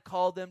God had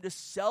called them to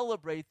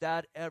celebrate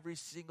that every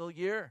single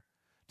year.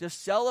 To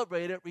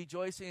celebrate it,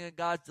 rejoicing in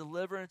God's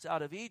deliverance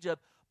out of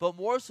Egypt, but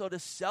more so to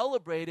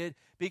celebrate it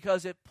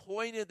because it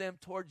pointed them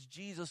towards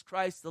Jesus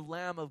Christ, the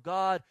Lamb of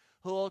God,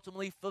 who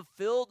ultimately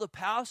fulfilled the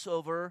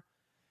Passover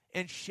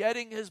in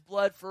shedding his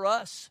blood for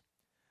us.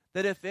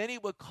 That if any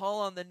would call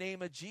on the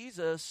name of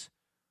Jesus,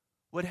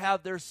 would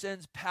have their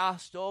sins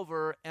passed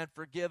over and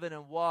forgiven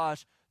and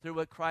washed through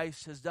what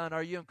Christ has done.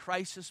 Are you in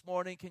Christ this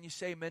morning? Can you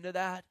say amen to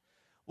that?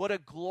 What a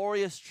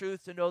glorious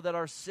truth to know that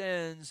our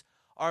sins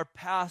are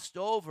passed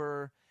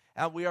over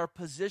and we are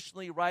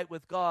positionally right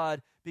with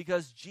God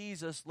because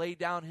Jesus laid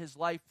down his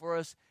life for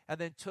us and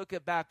then took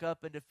it back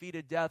up and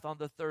defeated death on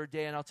the third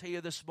day. And I'll tell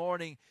you this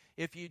morning,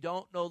 if you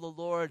don't know the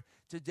Lord,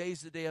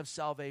 today's the day of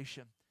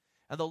salvation.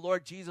 And the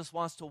Lord Jesus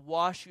wants to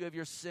wash you of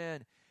your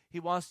sin. He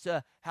wants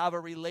to have a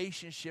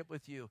relationship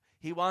with you.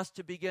 He wants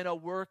to begin a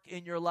work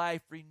in your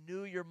life,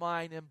 renew your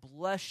mind, and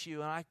bless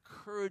you. And I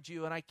encourage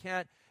you, and I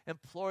can't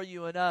implore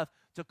you enough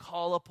to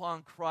call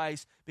upon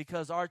Christ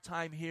because our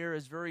time here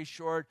is very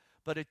short,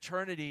 but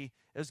eternity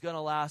is going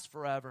to last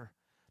forever.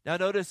 Now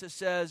notice it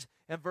says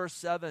in verse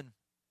 7,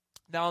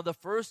 "Now on the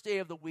first day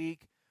of the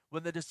week,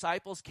 when the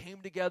disciples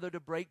came together to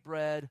break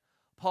bread,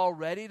 Paul,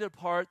 ready to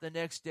depart the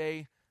next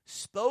day,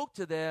 spoke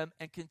to them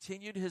and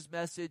continued his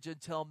message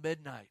until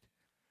midnight."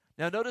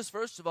 Now notice,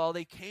 first of all,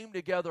 they came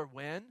together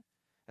when?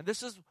 And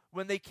this is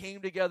when they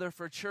came together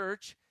for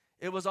church.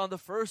 It was on the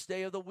first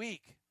day of the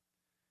week.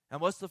 And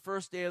what's the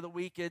first day of the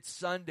week? It's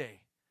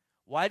Sunday.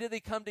 Why did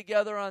they come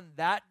together on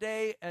that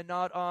day and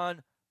not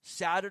on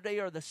Saturday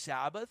or the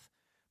Sabbath?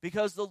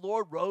 Because the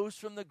Lord rose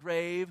from the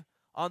grave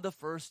on the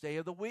first day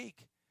of the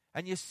week.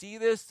 And you see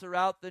this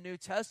throughout the New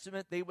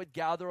Testament. They would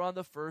gather on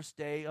the first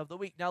day of the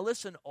week. Now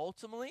listen,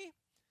 ultimately,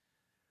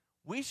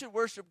 we should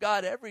worship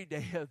God every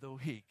day of the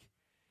week.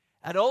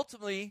 And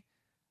ultimately,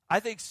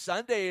 I think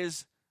Sunday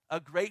is a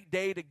great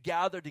day to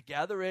gather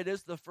together. It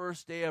is the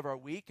first day of our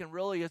week. And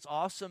really, it's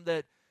awesome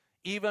that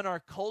even our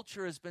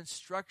culture has been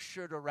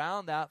structured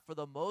around that for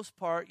the most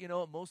part. You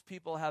know, most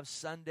people have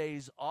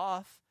Sundays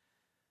off.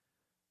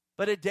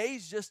 But a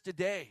day's just a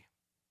day.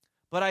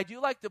 But I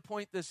do like to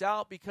point this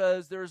out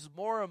because there's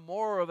more and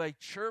more of a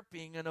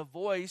chirping and a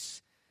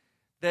voice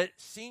that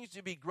seems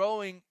to be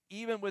growing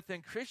even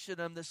within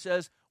Christendom that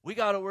says We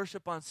got to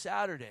worship on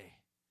Saturday.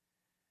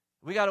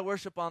 We got to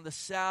worship on the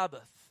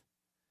Sabbath.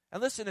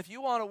 And listen, if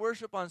you want to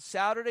worship on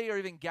Saturday or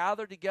even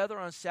gather together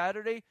on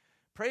Saturday,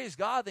 praise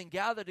God, then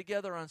gather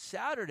together on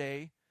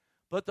Saturday.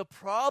 But the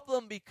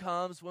problem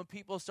becomes when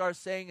people start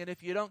saying, and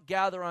if you don't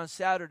gather on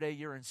Saturday,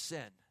 you're in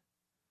sin.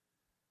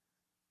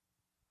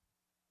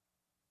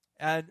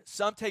 And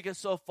some take it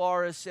so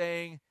far as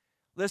saying,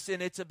 listen,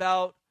 it's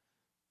about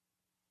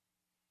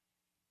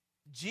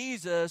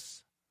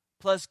Jesus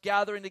plus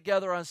gathering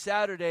together on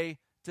Saturday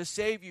to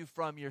save you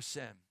from your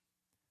sin.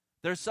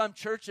 There's some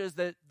churches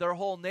that their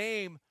whole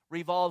name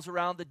revolves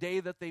around the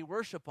day that they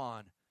worship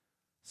on.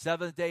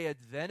 Seventh-day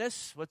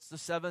Adventists, what's the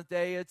seventh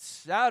day? It's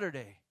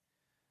Saturday.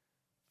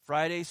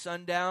 Friday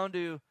sundown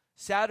to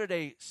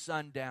Saturday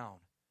sundown.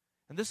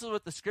 And this is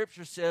what the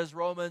scripture says,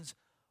 Romans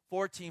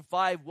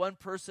 14:5. One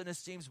person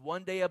esteems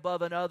one day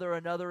above another,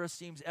 another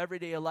esteems every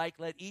day alike.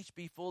 Let each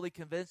be fully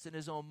convinced in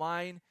his own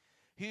mind.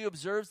 He who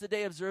observes the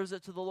day observes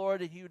it to the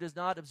Lord, and he who does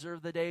not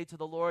observe the day to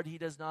the Lord, he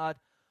does not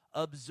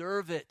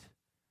observe it.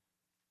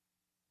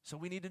 So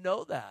we need to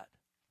know that.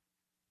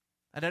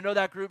 And I know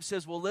that group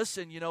says, well,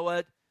 listen, you know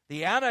what?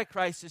 The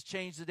Antichrist has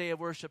changed the day of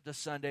worship to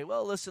Sunday.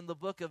 Well, listen, the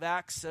book of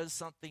Acts says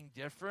something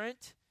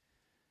different.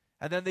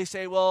 And then they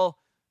say, well,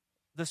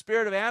 the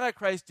spirit of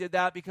Antichrist did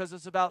that because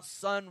it's about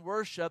sun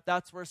worship.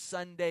 That's where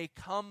Sunday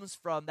comes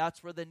from.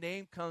 That's where the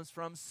name comes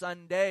from,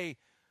 Sunday.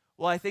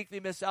 Well, I think they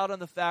miss out on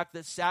the fact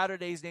that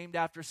Saturday is named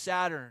after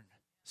Saturn.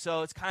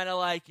 So it's kind of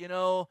like,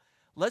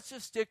 let's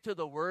just stick to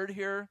the word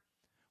here.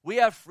 We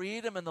have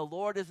freedom in the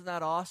Lord. Isn't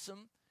that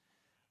awesome?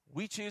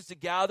 We choose to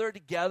gather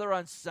together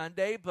on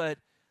Sunday, but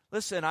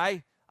listen,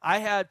 I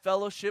had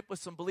fellowship with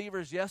some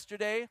believers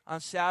yesterday on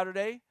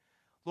Saturday.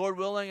 Lord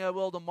willing, I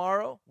will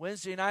tomorrow.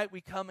 Wednesday night, we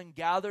come and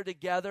gather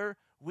together.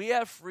 We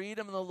have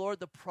freedom in the Lord.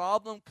 The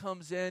problem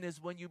comes in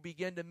is when you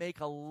begin to make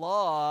a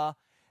law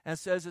and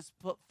says it's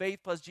faith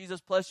plus Jesus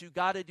plus you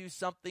got to do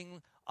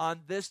something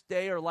on this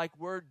day, or like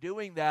we're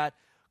doing that.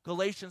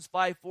 Galatians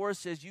 5:4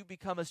 says, you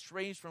become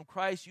estranged from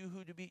Christ, you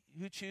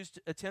who choose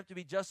to attempt to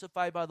be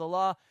justified by the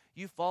law,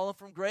 you've fallen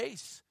from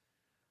grace.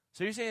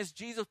 So you're saying it's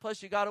Jesus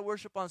plus you got to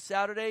worship on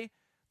Saturday?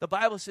 The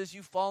Bible says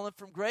you've fallen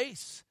from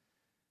grace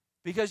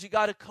because you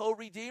got a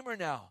co-redeemer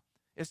now.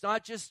 It's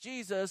not just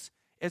Jesus,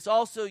 it's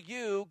also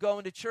you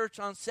going to church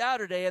on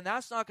Saturday, and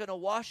that's not going to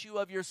wash you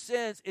of your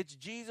sins. It's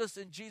Jesus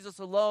and Jesus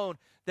alone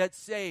that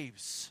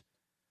saves.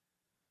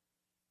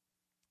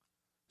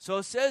 So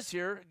it says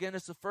here, again,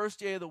 it's the first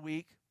day of the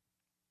week.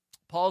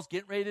 Paul's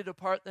getting ready to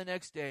depart the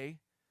next day.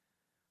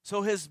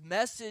 So his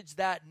message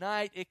that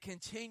night, it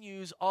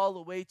continues all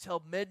the way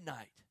till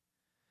midnight.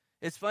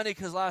 It's funny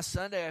because last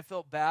Sunday I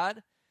felt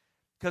bad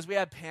because we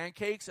had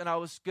pancakes and I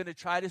was going to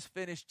try to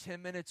finish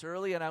 10 minutes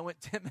early and I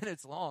went 10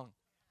 minutes long.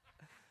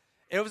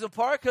 It was in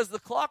part because the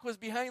clock was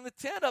behind the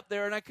tent up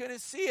there and I couldn't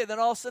see it. Then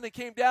all of a sudden it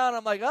came down.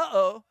 I'm like,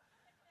 uh-oh.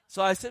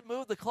 So I said,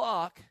 move the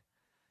clock.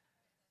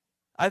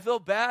 I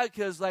felt bad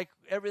because it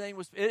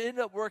ended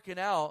up working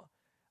out.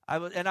 I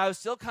was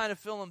still kind of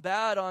feeling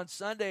bad on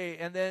Sunday,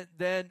 and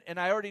then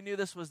I already knew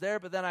this was there,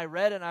 but then I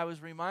read it and I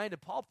was reminded,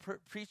 Paul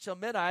preached till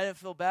midnight. I didn't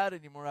feel bad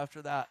anymore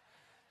after that.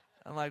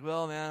 I'm like,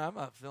 well, man, I'm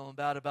not feeling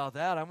bad about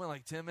that. I went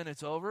like 10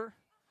 minutes over.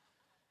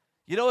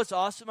 You know what's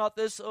awesome about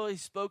this? Oh, he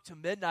spoke to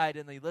midnight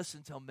and they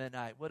listened till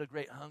midnight. What a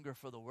great hunger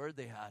for the word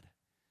they had.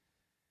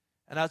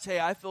 And I'll tell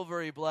you, I feel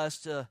very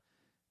blessed to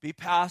be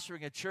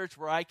pastoring a church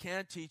where I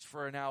can teach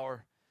for an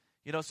hour.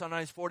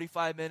 Sometimes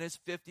 45 minutes,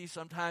 50,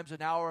 sometimes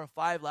an hour and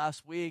 5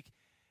 last week.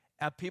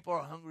 And people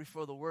are hungry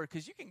for the word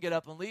because you can get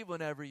up and leave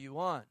whenever you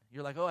want.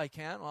 You're like, oh, I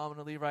can? Well, I'm going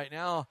to leave right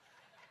now.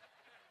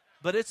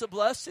 But it's a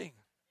blessing.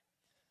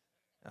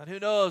 And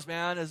who knows,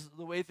 man, as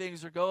the way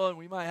things are going,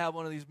 we might have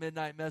one of these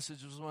midnight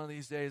messages one of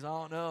these days. I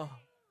don't know.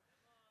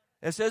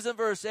 It says in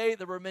verse 8,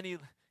 there were many,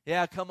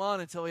 come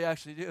on until we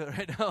actually do it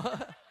right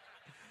now.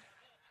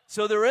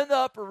 So they're in the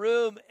upper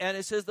room, and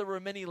it says there were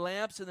many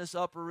lamps in this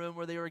upper room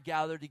where they were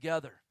gathered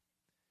together.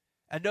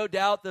 And no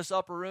doubt this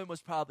upper room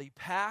was probably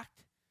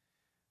packed.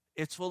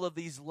 It's full of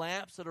these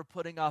lamps that are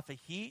putting off a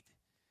heat.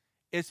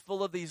 It's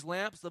full of these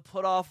lamps that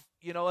put off,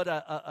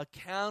 a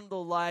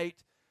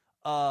candlelight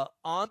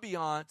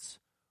ambiance.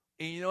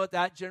 And you know what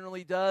that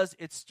generally does?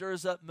 It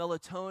stirs up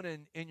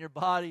melatonin in your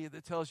body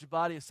that tells your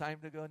body it's time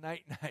to go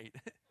night-night.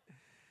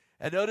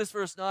 And notice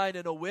verse 9,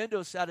 in a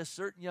window sat a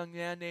certain young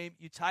man named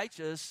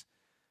Eutychus,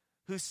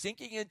 who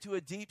sinking into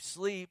a deep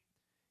sleep,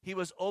 he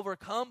was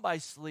overcome by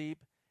sleep.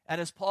 And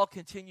as Paul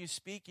continued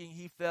speaking,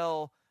 he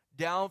fell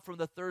down from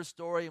the third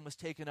story and was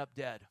taken up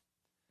dead.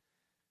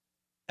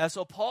 And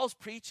so Paul's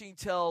preaching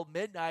till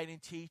midnight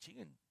and teaching,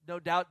 and no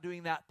doubt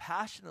doing that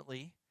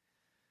passionately.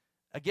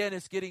 Again,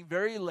 it's getting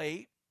very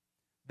late.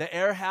 The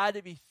air had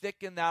to be thick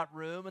in that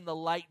room and the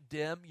light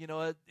dim.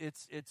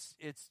 It's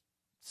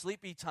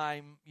sleepy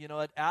time,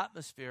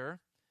 atmosphere.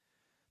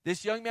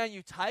 This young man,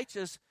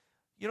 Eutychus,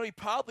 he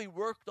probably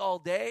worked all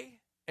day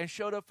and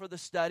showed up for the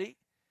study.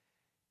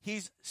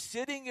 He's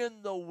sitting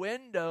in the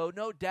window,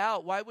 no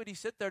doubt. Why would he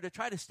sit there? To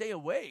try to stay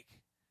awake.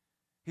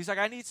 He's like,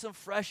 I need some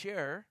fresh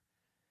air.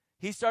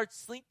 he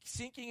starts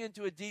sinking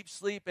into a deep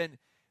sleep, and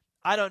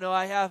I don't know,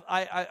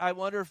 I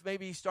wonder if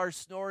maybe he starts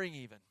snoring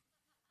even.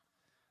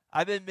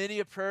 I've been many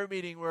a prayer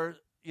meeting where,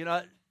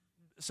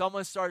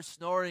 someone starts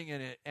snoring in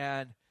it,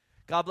 and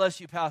God bless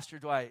you, Pastor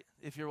Dwight,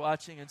 if you're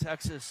watching in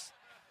Texas.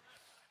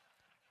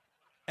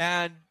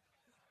 And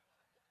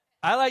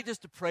I like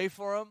just to pray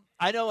for him.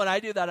 I know when I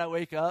do that, I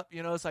wake up.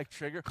 It's like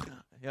trigger,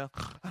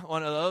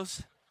 one of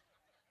those.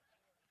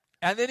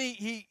 And then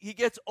he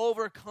gets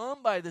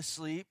overcome by the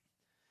sleep,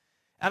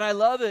 and I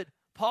love it.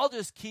 Paul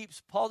just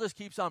keeps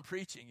on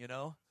preaching.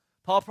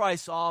 Paul probably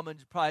saw him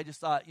and probably just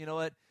thought, you know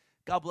what,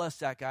 God bless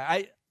that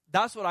guy.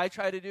 That's what I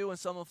try to do when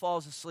someone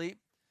falls asleep,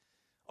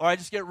 or I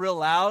just get real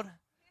loud,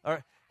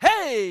 or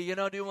hey,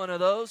 do one of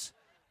those.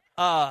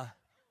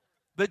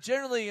 But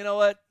generally, you know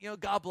what?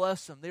 God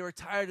bless them. They were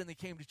tired and they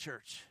came to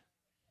church.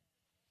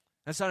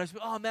 And sometimes,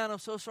 oh man, I'm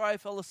so sorry I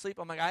fell asleep.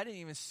 I'm like, I didn't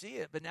even see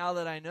it. But now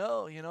that I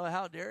know,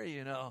 how dare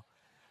you know?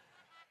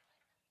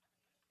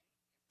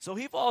 So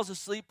he falls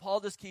asleep. Paul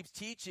just keeps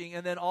teaching.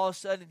 And then all of a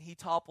sudden, he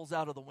topples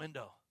out of the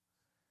window.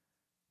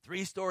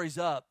 3 stories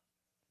up.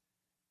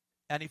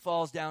 And he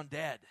falls down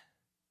dead.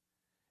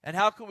 And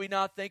how could we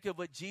not think of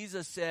what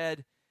Jesus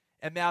said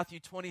in Matthew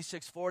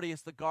 26:40?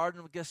 It's the Garden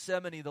of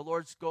Gethsemane. The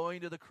Lord's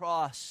going to the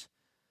cross.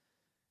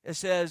 It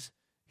says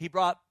he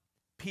brought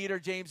Peter,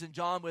 James, and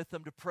John with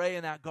him to pray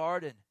in that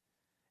garden.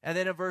 And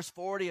then in verse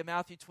 40 of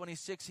Matthew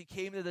 26, he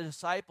came to the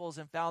disciples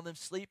and found them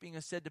sleeping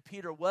and said to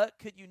Peter, what,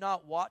 could you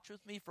not watch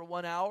with me for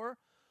 1 hour?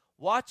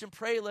 Watch and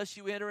pray lest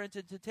you enter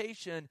into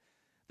temptation.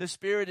 The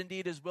spirit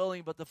indeed is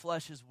willing, but the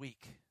flesh is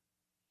weak.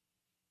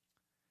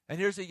 And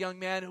here's a young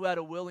man who had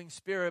a willing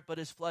spirit, but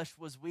his flesh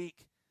was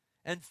weak.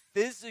 And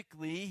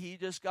physically, he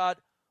just got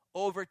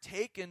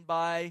overtaken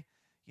by,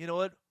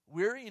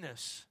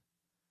 weariness.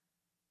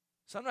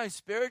 Sometimes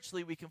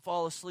spiritually, we can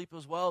fall asleep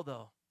as well,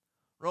 though.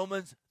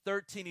 Romans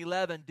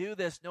 13:11, do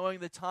this, knowing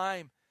the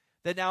time,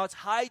 that now it's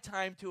high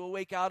time to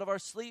awake out of our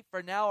sleep,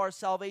 for now our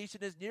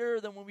salvation is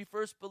nearer than when we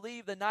first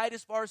believed. The night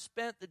is far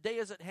spent, the day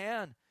is at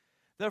hand.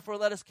 Therefore,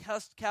 let us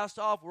cast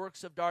off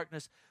works of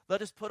darkness.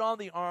 Let us put on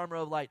the armor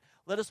of light.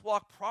 Let us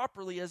walk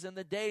properly as in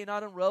the day,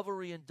 not in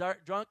revelry and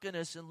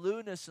drunkenness and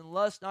lewdness and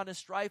lust, not in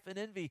strife and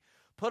envy.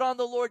 Put on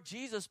the Lord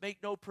Jesus,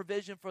 make no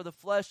provision for the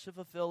flesh to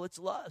fulfill its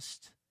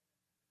lust.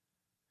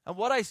 And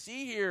what I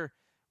see here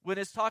when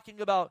it's talking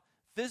about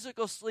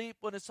physical sleep,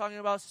 when it's talking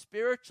about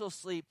spiritual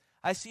sleep,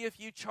 I see a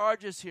few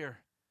charges here.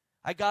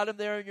 I got them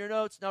there in your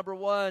notes. Number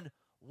 1,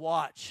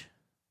 watch.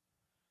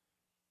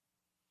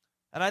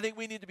 And I think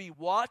we need to be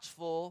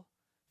watchful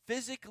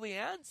physically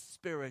and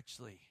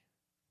spiritually.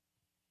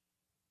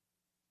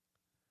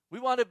 We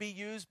want to be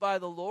used by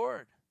the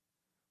Lord.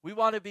 We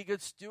want to be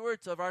good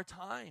stewards of our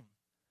time.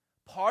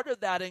 Part of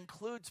that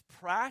includes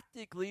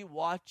practically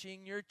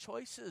watching your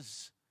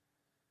choices.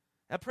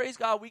 And praise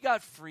God, we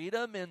got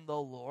freedom in the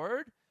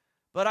Lord,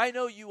 but I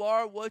know you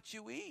are what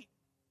you eat.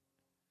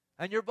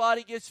 And your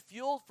body gets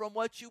fueled from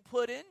what you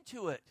put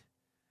into it.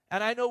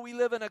 And I know we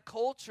live in a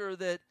culture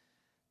that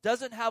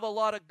doesn't have a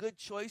lot of good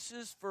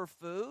choices for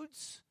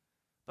foods,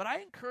 but I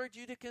encourage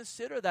you to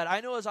consider that.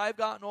 I know as I've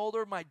gotten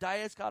older, my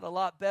diet's got a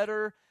lot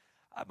better.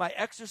 My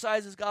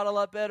exercise has got a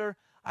lot better.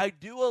 I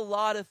do a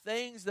lot of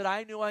things that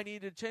I knew I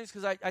needed to change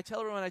because I tell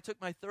everyone I took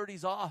my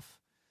 30s off.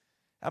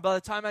 And by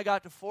the time I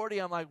got to 40,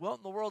 I'm like, what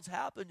in the world's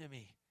happened to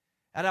me?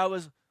 And I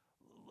was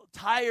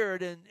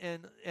tired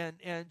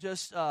and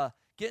just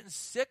getting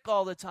sick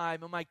all the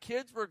time. And my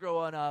kids were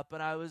growing up,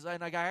 and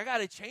I got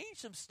to change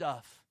some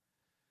stuff.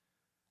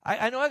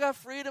 I know I got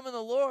freedom in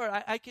the Lord.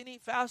 I can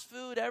eat fast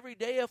food every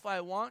day if I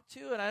want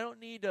to, and I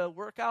don't need to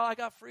work out. I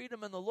got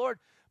freedom in the Lord.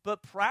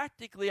 But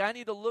practically, I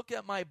need to look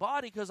at my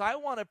body because I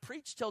want to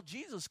preach till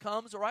Jesus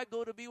comes or I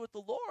go to be with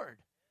the Lord.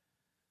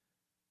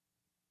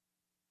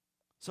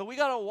 So we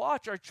got to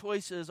watch our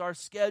choices, our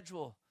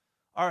schedule,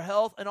 our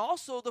health, and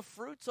also the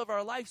fruits of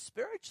our life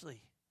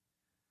spiritually.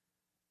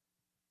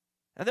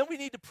 And then we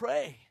need to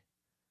pray.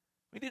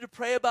 We need to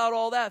pray about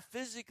all that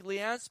physically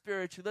and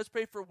spiritually. Let's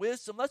pray for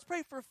wisdom. Let's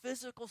pray for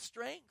physical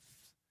strength.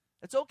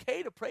 It's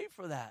okay to pray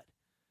for that.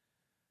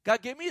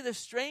 God, give me the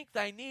strength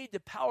I need to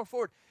power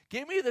forward.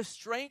 Give me the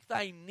strength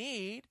I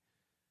need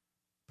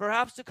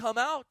perhaps to come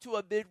out to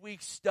a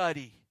midweek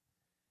study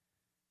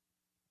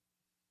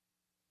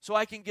so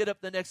I can get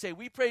up the next day.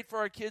 We prayed for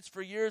our kids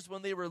for years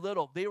when they were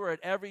little. They were at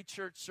every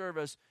church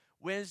service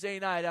Wednesday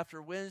night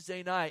after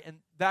Wednesday night. And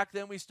back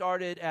then we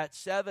started at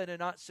 7 and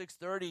not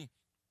 6:30.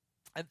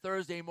 And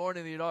Thursday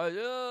morning, they'd always,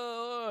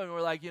 and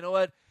we're like, you know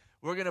what?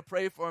 We're going to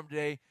pray for them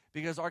today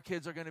because our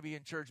kids are going to be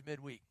in church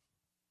midweek.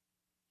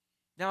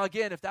 Now,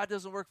 again, if that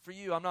doesn't work for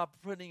you, I'm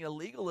not putting a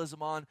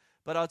legalism on,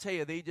 but I'll tell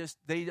you,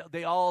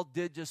 they all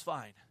did just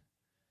fine.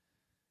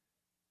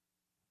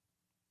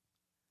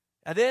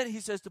 And then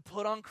he says to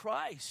put on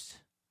Christ.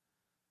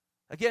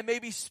 Again,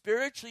 maybe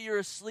spiritually you're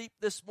asleep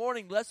this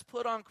morning. Let's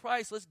put on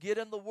Christ. Let's get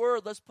in the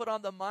Word. Let's put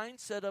on the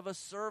mindset of a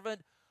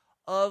servant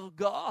of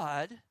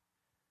God.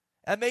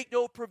 And make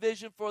no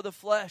provision for the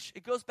flesh.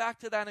 It goes back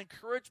to that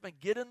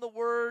encouragement. Get in the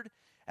Word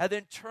and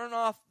then turn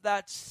off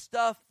that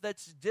stuff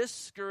that's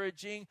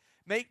discouraging,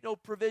 make no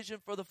provision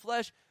for the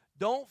flesh.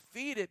 Don't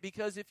feed it,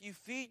 because if you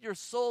feed your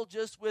soul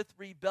just with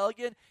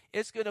rebellion,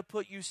 it's going to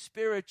put you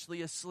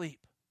spiritually asleep.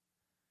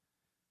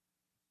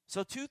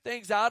 So 2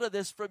 things out of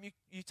this from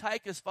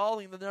Eutychus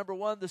following. The number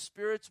 1, the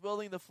spirit's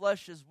willing, the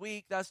flesh is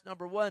weak. That's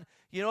number 1.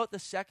 You know what the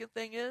second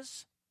thing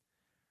is?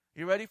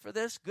 You ready for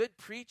this? Good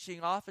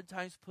preaching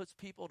oftentimes puts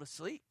people to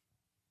sleep.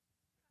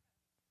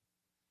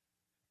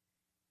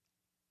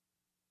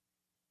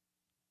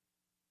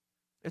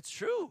 It's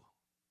true.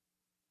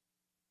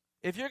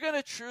 If you're going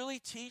to truly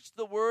teach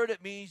the word,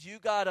 it means you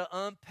got to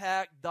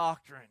unpack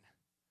doctrine.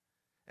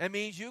 It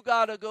means you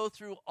got to go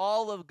through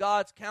all of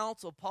God's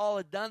counsel. Paul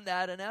had done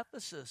that in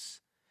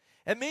Ephesus.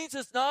 It means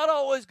it's not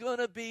always going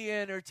to be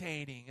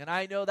entertaining. And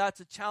I know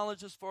that's a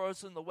challenge for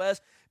us in the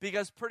West,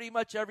 because pretty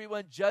much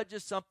everyone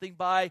judges something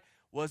by,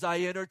 was I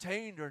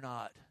entertained or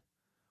not?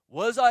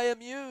 Was I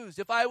amused?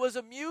 If I was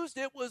amused,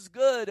 it was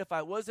good. If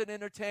I wasn't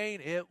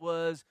entertained, it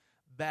was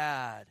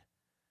bad.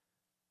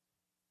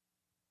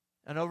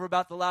 And over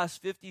about the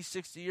last 50,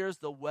 60 years,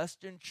 the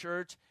Western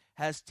church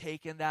has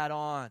taken that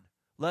on.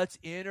 Let's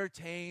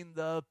entertain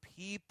the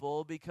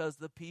people because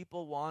the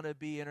people want to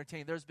be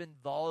entertained. There's been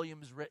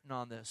volumes written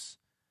on this.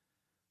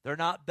 They're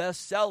not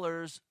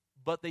bestsellers,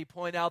 but they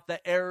point out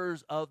the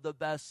errors of the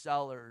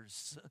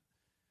bestsellers.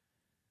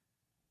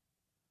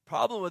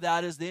 Problem with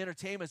that is the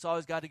entertainment's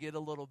always got to get a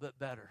little bit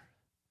better.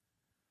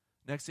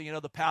 Next thing you know,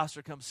 the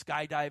pastor comes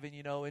skydiving,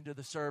 into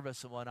the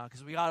service and whatnot,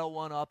 because we got to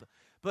one-up.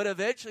 But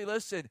eventually,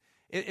 listen,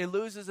 it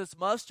loses its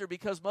muster,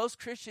 because most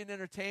Christian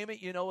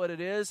entertainment, you know what it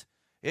is?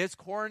 It's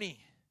corny.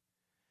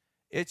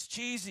 It's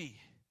cheesy.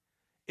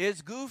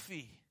 It's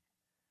goofy.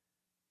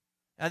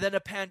 And then a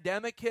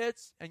pandemic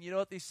hits, and you know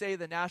what they say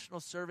the national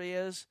survey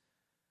is?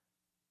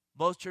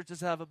 Most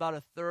churches have about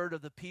 1/3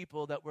 of the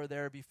people that were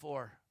there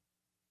before.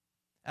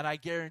 And I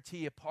guarantee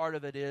you part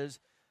of it is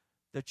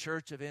the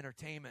church of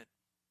entertainment.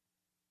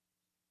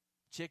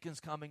 Chickens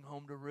coming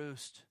home to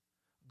roost.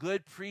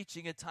 Good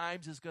preaching at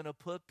times is going to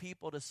put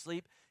people to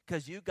sleep,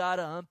 because you got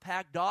to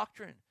unpack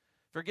doctrine.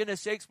 For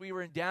goodness sakes, we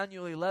were in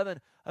Daniel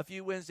 11 a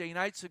few Wednesday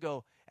nights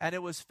ago, and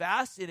it was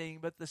fascinating,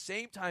 but at the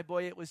same time,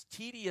 boy, it was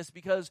tedious,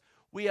 because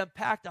we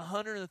unpacked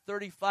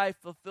 135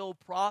 fulfilled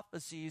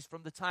prophecies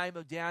from the time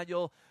of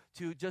Daniel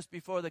to just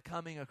before the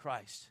coming of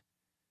Christ.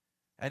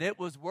 And it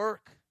was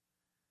work.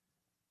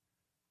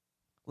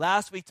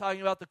 Last week,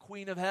 talking about the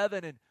Queen of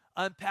Heaven and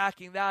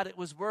unpacking that, it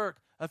was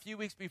work. A few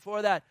weeks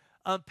before that,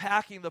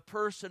 unpacking the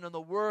person and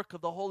the work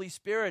of the Holy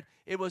Spirit,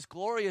 it was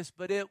glorious,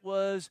 but it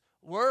was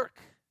work.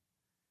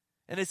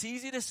 And it's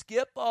easy to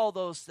skip all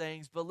those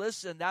things, but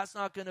listen, that's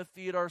not going to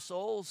feed our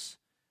souls.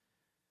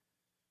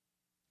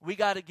 We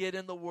got to get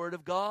in the Word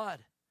of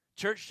God.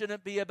 Church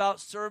shouldn't be about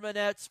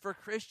sermonettes for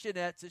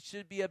Christianettes. It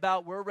should be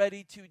about we're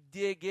ready to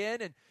dig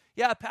in. And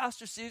yeah,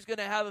 Pastor Steve's going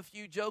to have a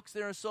few jokes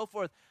there and so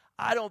forth.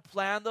 I don't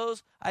plan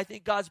those. I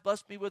think God's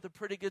blessed me with a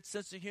pretty good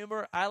sense of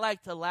humor. I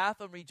like to laugh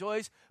and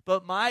rejoice,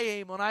 but my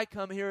aim when I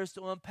come here is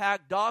to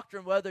unpack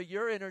doctrine, whether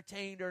you're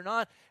entertained or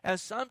not. And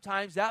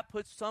sometimes that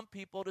puts some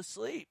people to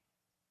sleep.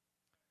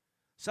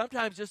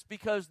 Sometimes just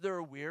because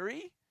they're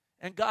weary,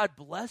 and God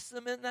bless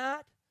them in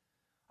that.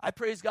 I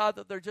praise God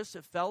that they're just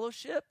a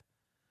fellowship.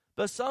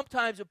 But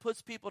sometimes it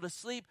puts people to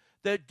sleep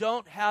that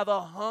don't have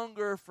a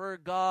hunger for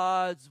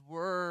God's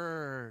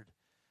word.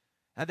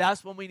 And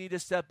that's when we need to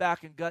step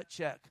back and gut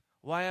check.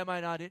 Why am I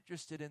not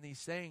interested in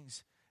these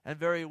things? And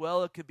very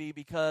well it could be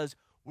because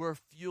we're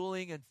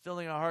fueling and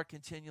filling our heart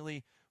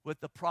continually with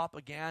the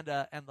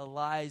propaganda and the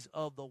lies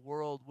of the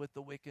world, with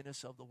the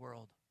wickedness of the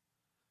world.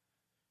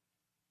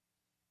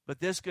 But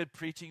this good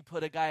preaching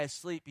put a guy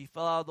asleep. He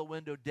fell out of the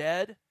window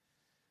dead.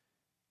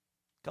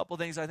 A couple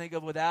things I think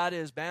of with that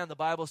is, man, the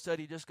Bible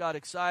study just got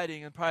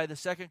exciting. And probably the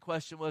second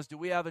question was, do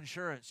we have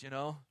insurance,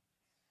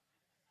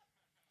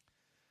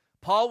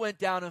 Paul went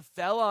down and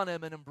fell on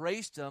him and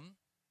embraced him.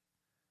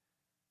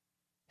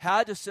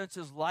 Had to sense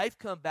his life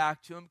come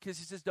back to him, because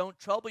he says, don't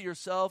trouble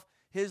yourself.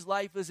 His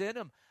life is in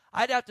him.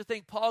 I'd have to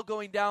think Paul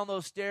going down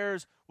those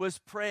stairs was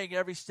praying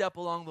every step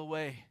along the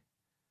way.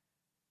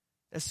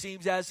 It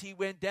seems as he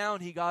went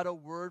down, he got a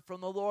word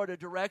from the Lord, a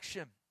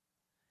direction.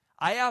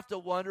 I have to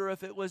wonder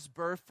if it was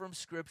birthed from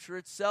Scripture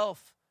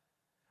itself.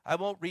 I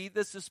won't read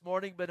this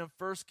morning, but in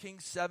 1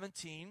 Kings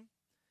 17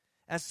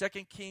 and 2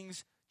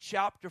 Kings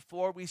chapter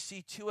 4, we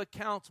see 2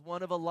 accounts,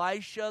 one of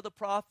Elijah the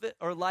prophet,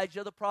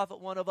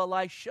 one of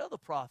Elisha the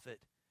prophet.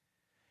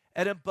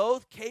 And in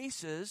both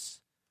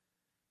cases,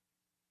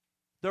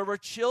 there were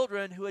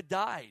children who had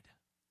died.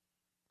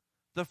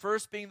 The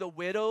first being the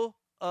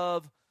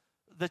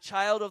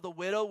child of the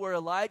widow where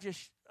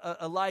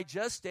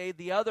Elijah stayed.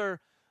 The other,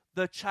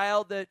 the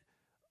child that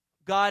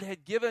God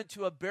had given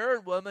to a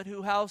barren woman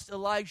who housed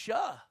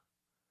Elisha.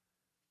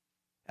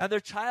 And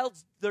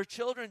their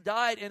children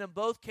died, and in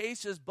both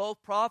cases,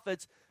 both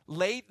prophets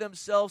laid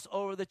themselves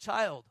over the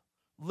child.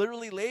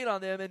 Literally laid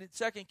on them. And in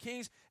 2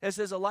 Kings, it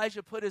says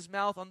Elijah put his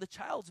mouth on the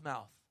child's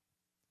mouth.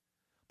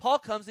 Paul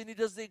comes and he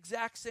does the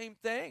exact same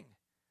thing.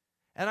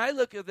 And I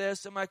look at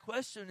this, and my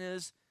question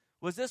is,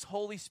 was this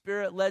Holy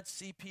Spirit-led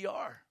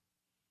CPR?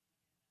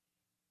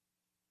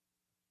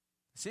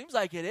 Seems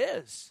like it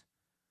is.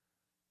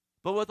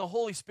 But with the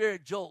Holy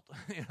Spirit jolt,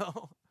 you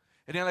know,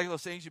 it ain't like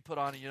those things you put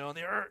on it, you know, and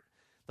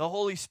the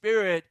Holy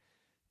Spirit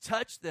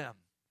touched them.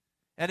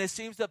 And it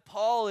seems that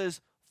Paul is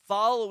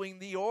following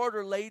the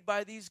order laid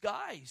by these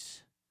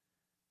guys.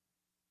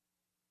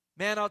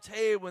 Man, I'll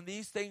tell you, when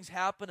these things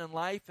happen in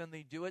life, and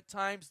they do at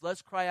times,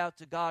 let's cry out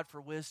to God for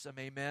wisdom,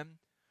 amen?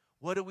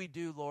 What do we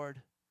do,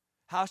 Lord?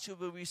 How should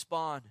we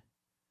respond?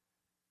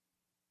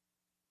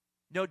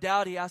 No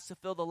doubt he has to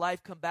feel the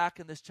life come back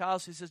in this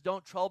child. So he says,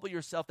 don't trouble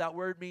yourself. That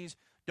word means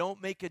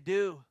don't make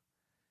ado.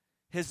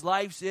 His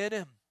life's in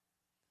him.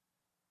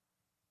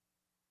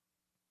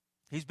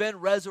 He's been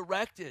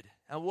resurrected.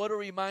 And what a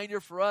reminder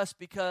for us,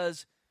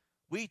 because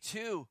we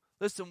too,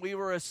 listen, we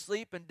were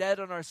asleep and dead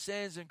on our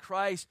sins in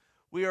Christ.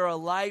 We are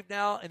alive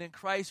now, and in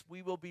Christ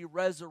we will be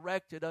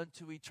resurrected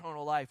unto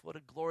eternal life. What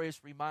a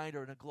glorious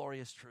reminder and a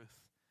glorious truth.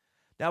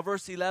 Now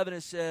verse 11,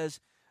 it says,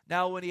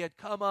 now when he had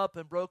come up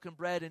and broken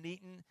bread and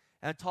eaten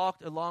and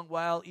talked a long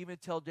while, even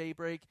till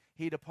daybreak,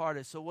 he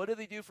departed. So what do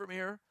they do from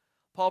here?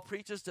 Paul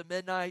preaches to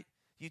midnight.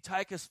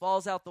 Eutychus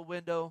falls out the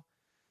window.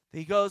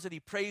 He goes and he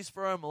prays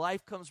for him.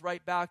 Life comes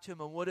right back to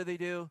him. And what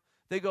do?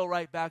 They go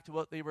right back to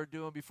what they were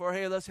doing before.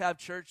 Hey, let's have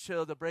church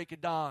till the break of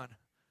dawn.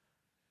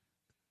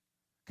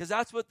 Because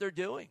that's what they're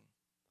doing.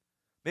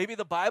 Maybe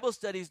the Bible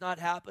study's not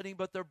happening,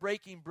 but they're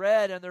breaking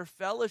bread and they're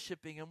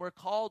fellowshipping. And we're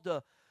called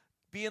to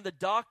be in the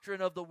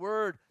doctrine of the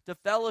word, to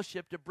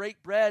fellowship, to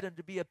break bread, and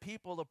to be a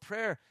people of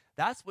prayer.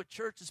 That's what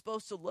church is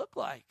supposed to look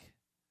like.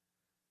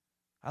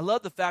 I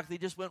love the fact they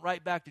just went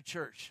right back to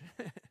church.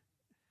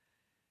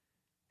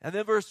 And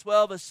then verse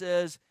 12, it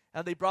says,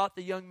 and they brought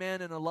the young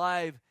man in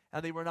alive,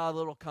 and they were not a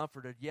little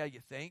comforted. Yeah, you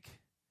think?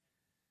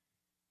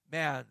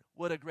 Man,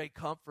 what a great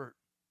comfort.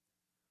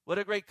 What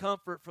a great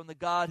comfort from the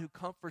God who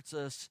comforts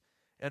us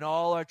in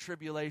all our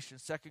tribulation.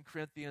 2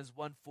 Corinthians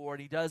 1:4.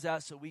 And he does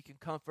that so we can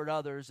comfort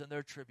others in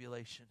their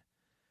tribulation.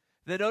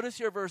 Then notice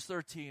here verse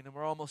 13, and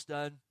we're almost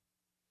done.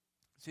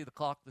 See the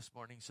clock this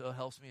morning, so it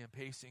helps me in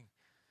pacing.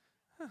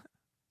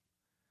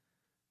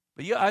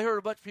 But yeah, I heard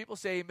a bunch of people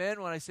say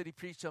amen when I said he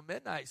preached till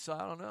midnight, so I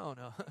don't know.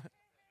 No.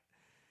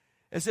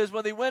 It says,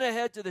 when they went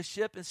ahead to the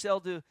ship and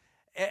sailed to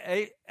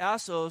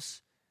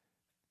Assos,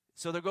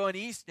 so they're going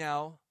east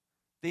now,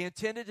 they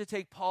intended to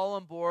take Paul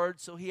on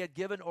board, so he had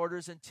given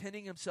orders,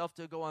 intending himself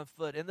to go on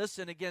foot. And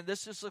listen, again,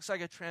 this just looks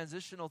like a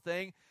transitional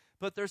thing,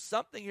 but there's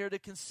something here to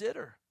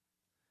consider.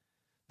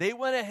 They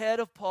went ahead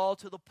of Paul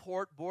to the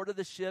port, boarded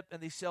the ship,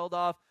 and they sailed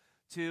off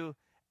to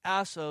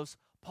Assos.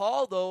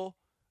 Paul, though,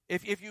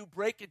 if you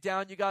break it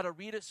down, you got to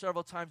read it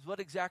several times. What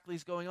exactly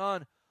is going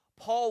on?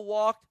 Paul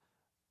walked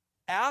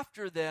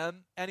after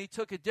them, and he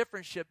took a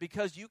different ship,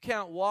 because you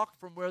can't walk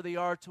from where they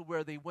are to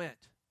where they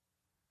went.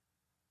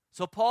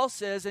 So Paul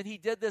says, and he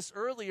did this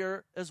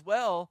earlier as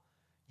well,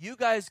 you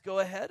guys go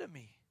ahead of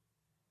me.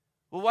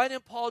 Well, why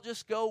didn't Paul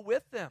just go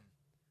with them?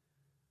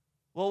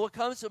 Well, what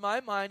comes to my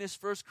mind is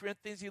 1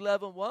 Corinthians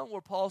 11:1,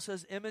 where Paul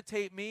says,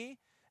 imitate me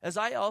as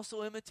I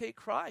also imitate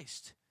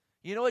Christ.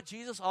 You know what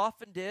Jesus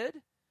often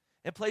did?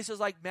 In places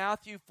like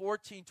Matthew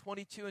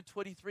 14:22 and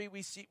 23,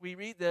 we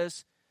read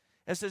this.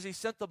 It says he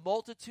sent the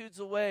multitudes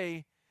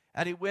away,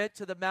 and he went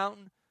to the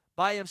mountain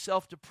by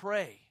himself to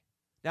pray.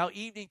 Now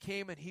evening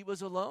came, and he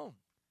was alone.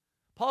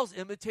 Paul's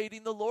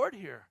imitating the Lord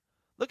here.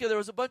 Look, there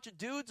was a bunch of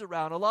dudes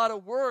around, a lot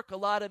of work, a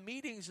lot of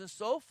meetings, and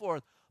so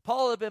forth.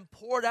 Paul had been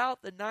poured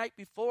out the night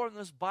before in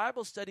this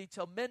Bible study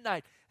till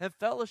midnight and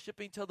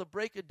fellowshipping till the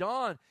break of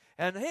dawn.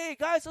 And hey,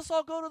 guys, let's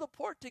all go to the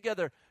port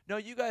together. No,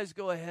 you guys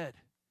go ahead.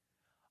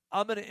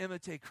 I'm going to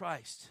imitate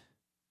Christ.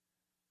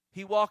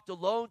 He walked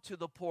alone to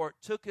the port,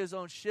 took his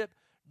own ship,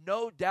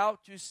 no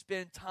doubt to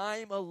spend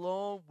time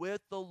alone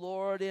with the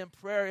Lord in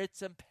prayer.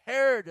 It's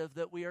imperative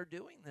that we are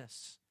doing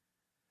this.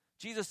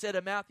 Jesus said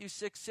in Matthew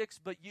 6:6,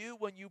 but you,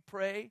 when you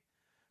pray,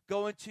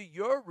 go into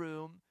your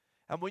room,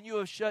 and when you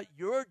have shut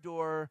your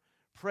door,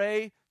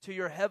 pray to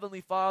your heavenly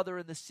Father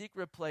in the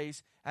secret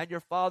place, and your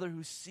Father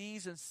who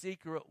sees in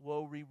secret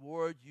will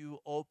reward you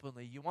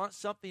openly. You want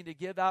something to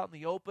give out in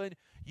the open?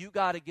 You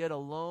got to get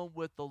alone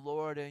with the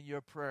Lord in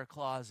your prayer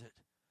closet.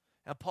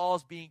 And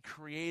Paul's being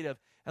creative.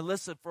 And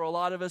listen, for a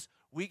lot of us,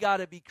 we got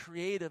to be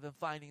creative in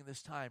finding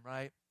this time,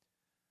 right?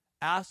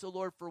 Ask the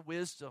Lord for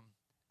wisdom.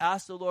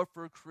 Ask the Lord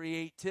for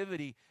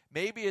creativity.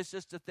 Maybe it's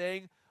just a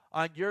thing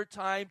on your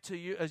time to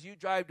you as you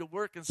drive to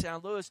work in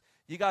San Luis,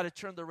 you got to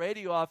turn the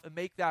radio off and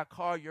make that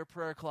car your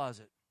prayer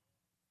closet.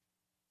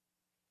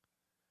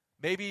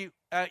 Maybe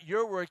at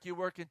your work, you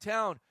work in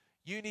town,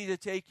 you need to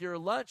take your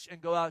lunch and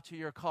go out to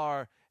your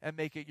car and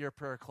make it your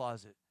prayer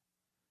closet.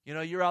 You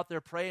know, you're out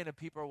there praying and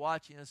people are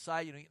watching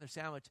inside, eating their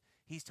sandwich.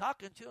 He's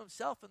talking to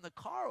himself in the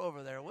car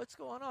over there. What's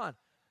going on?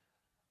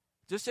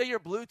 Just say you're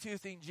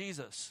Bluetoothing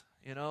Jesus,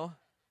 you know.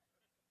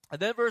 And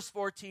then verse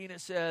 14,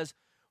 it says,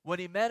 when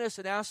he met us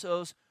in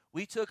Assos,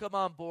 we took him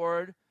on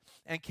board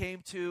and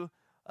came to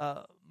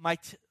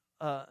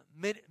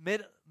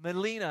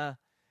Melina.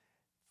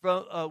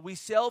 We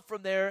sailed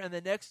from there, and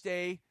the next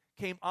day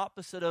came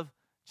opposite of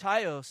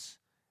Chios.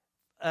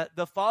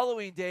 The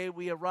following day,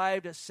 we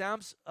arrived at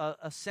Samos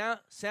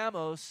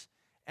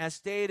and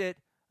stayed at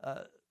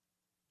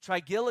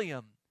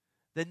Trigyllium.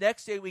 The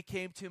next day, we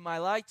came to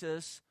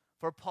Miletus,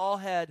 for Paul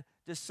had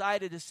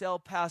decided to sail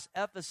past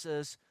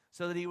Ephesus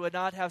so that he would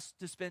not have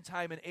to spend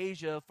time in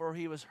Asia, for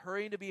he was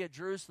hurrying to be at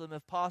Jerusalem,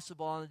 if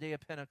possible, on the day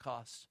of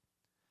Pentecost.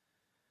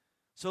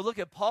 So look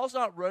at, Paul's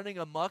not running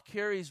amok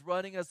here. He's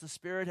running as the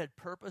Spirit had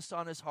purposed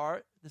on his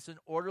heart. This is an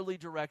orderly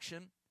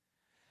direction.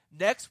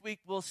 Next week,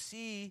 we'll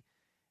see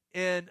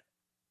in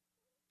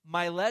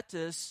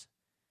Miletus,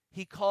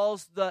 he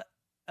calls the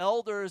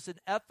elders in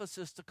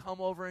Ephesus to come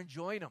over and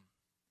join him.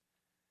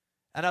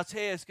 And I'll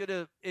tell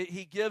you,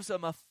 he gives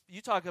them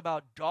you talk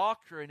about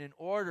doctrine and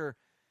order.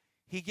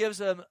 He gives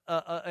them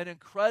an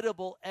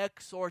incredible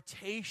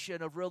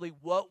exhortation of really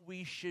what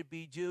we should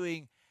be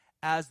doing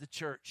as the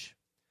church.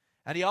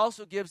 And he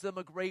also gives them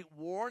a great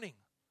warning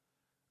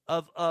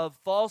of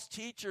false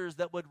teachers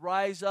that would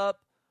rise up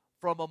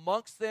from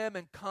amongst them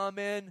and come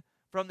in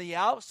from the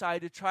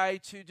outside to try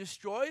to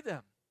destroy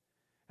them.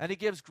 And he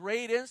gives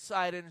great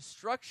insight and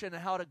instruction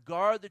on how to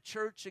guard the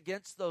church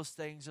against those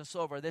things and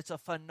so forth. It's a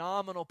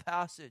phenomenal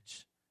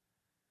passage.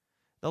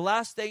 The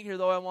last thing here,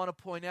 though, I want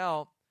to point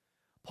out,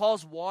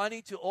 Paul's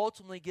wanting to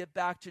ultimately get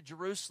back to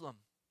Jerusalem,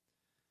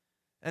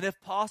 and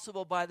if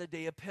possible, by the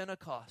day of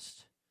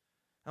Pentecost.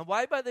 And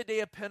why by the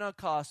day of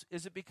Pentecost?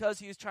 Is it because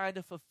he was trying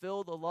to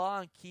fulfill the law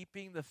and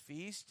keeping the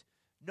feast?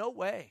 No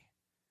way.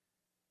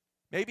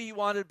 Maybe he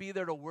wanted to be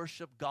there to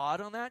worship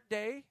God on that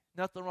day.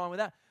 Nothing wrong with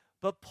that.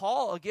 But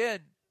Paul, again,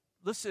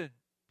 listen,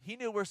 he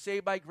knew we're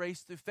saved by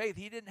grace through faith.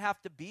 He didn't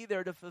have to be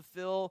there to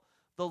fulfill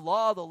the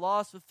law. The law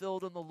is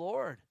fulfilled in the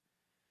Lord.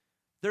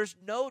 There's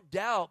no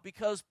doubt,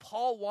 because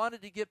Paul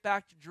wanted to get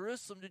back to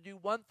Jerusalem to do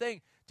one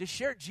thing, to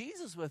share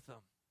Jesus with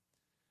them.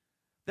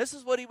 This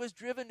is what he was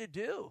driven to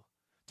do,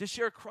 to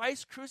share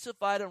Christ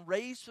crucified and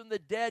raised from the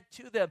dead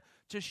to them,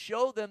 to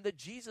show them that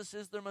Jesus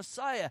is their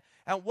Messiah.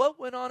 And what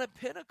went on at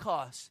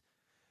Pentecost?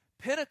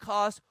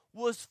 Pentecost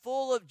was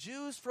full of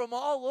Jews from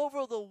all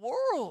over the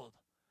world.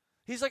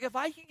 He's like, if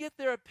I can get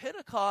there at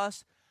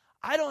Pentecost,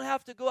 I don't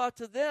have to go out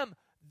to them.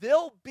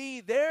 They'll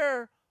be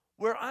there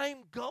where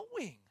I'm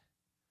going.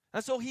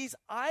 And so he's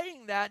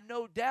eyeing that,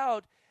 no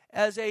doubt,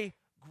 as a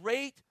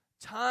great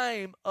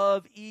time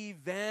of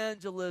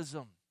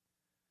evangelism.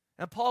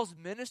 And Paul's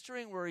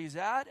ministering where he's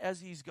at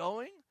as he's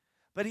going,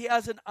 but he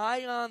has an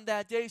eye on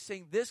that day,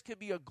 saying this could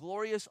be a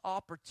glorious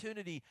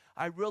opportunity.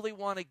 I really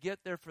want to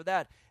get there for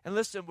that. And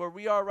listen, where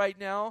we are right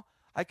now,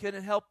 I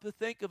couldn't help to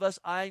think of us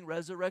eyeing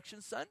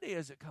Resurrection Sunday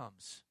as it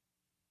comes.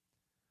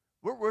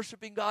 We're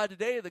worshiping God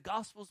today. The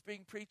gospel's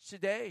being preached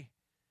today.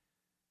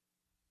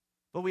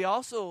 But we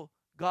also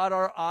got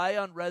our eye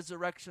on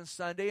Resurrection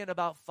Sunday in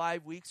about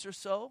 5 weeks or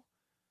so,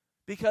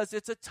 because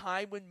it's a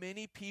time when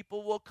many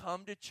people will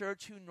come to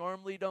church who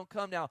normally don't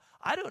come. Now,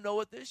 I don't know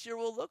what this year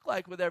will look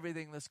like with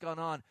everything that's gone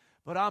on,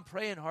 but I'm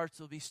praying hearts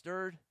will be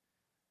stirred.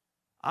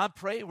 I'm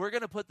praying we're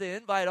going to put the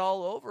invite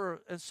all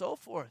over and so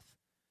forth.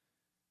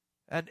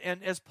 And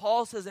as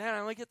Paul says, hey,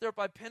 I want to get there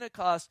by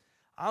Pentecost.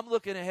 I'm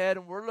looking ahead,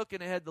 and we're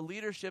looking ahead, the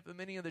leadership and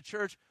many in the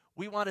church,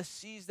 we want to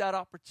seize that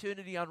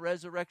opportunity on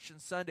Resurrection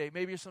Sunday.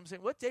 Maybe you're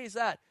saying, what day is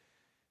that?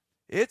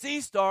 It's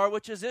Easter,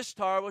 which is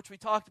Ishtar, which we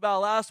talked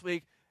about last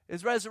week.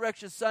 Is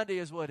Resurrection Sunday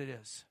is what it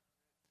is.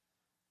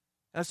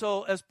 And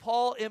so as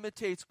Paul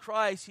imitates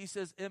Christ, he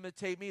says,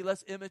 imitate me.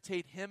 Let's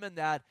imitate him in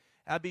that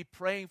and be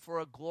praying for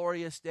a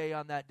glorious day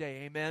on that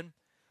day. Amen.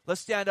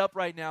 Let's stand up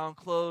right now and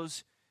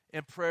close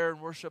in prayer and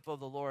worship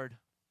of the Lord.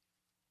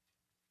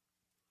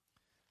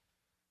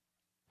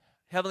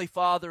 Heavenly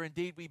Father,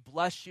 indeed, we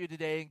bless you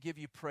today and give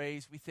you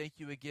praise. We thank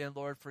you again,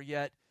 Lord, for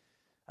yet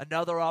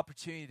another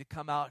opportunity to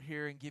come out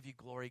here and give you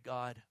glory,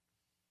 God.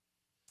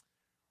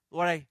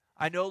 Lord,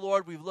 I know,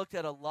 Lord, we've looked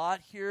at a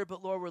lot here,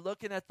 but Lord, we're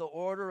looking at the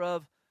order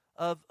of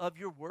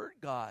your word,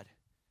 God.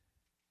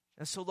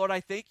 And so, Lord,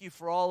 I thank you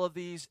for all of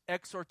these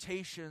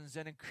exhortations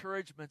and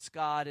encouragements,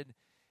 God, and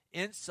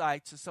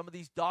insights and some of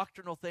these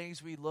doctrinal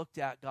things we looked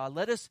at, God.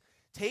 Let us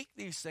take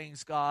these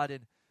things, God,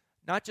 and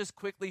not just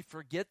quickly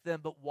forget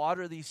them, but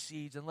water these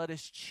seeds and let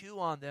us chew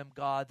on them,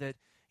 God, that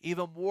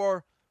even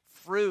more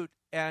fruit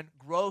and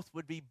growth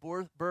would be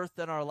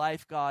birthed in our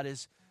life, God,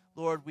 as,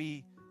 Lord,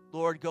 we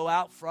go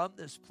out from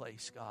this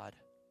place, God.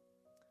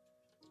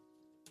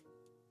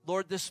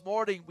 Lord, this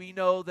morning we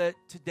know that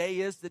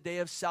today is the day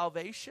of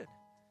salvation.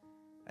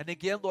 And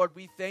again, Lord,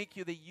 we thank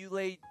you that you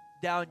laid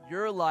down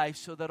your life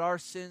so that our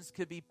sins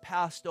could be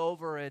passed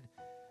over. And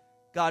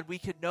God, we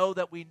can know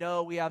that we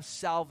have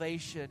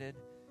salvation and,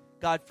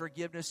 God,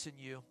 forgiveness in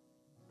you.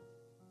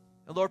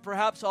 And Lord,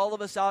 perhaps all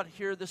of us out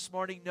here this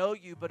morning know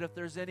you, but if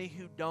there's any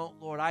who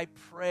don't, Lord, I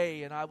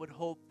pray and I would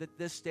hope that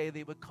this day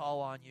they would call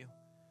on you.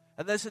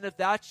 And listen, if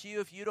that's you,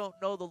 if you don't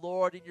know the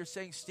Lord and you're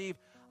saying, Steve,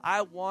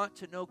 I want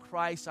to know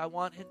Christ, I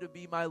want him to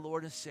be my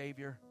Lord and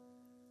Savior,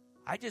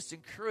 I just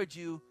encourage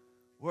you,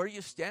 where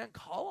you stand,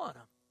 call on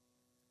him.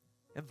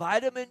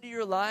 Invite him into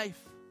your life.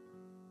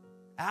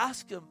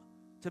 Ask him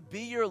to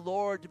be your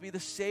Lord, to be the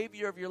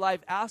Savior of your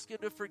life. Ask him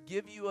to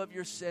forgive you of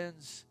your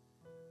sins.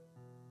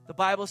 The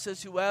Bible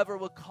says whoever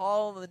would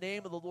call on the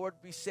name of the Lord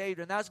be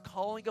saved. And that's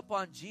calling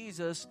upon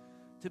Jesus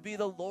to be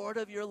the Lord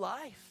of your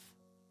life.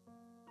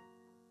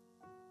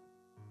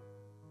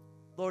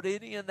 Lord,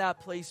 any in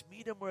that place,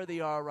 meet them where they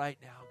are right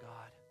now,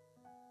 God.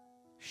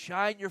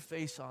 Shine your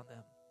face on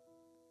them.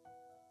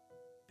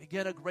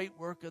 Begin a great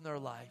work in their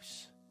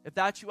lives. If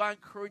that's you, I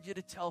encourage you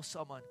to tell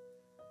someone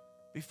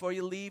before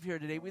you leave here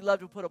today. We'd love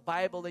to put a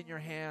Bible in your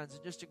hands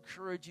and just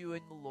encourage you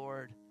in the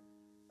Lord.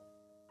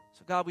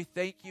 So God, we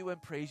thank you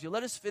and praise you.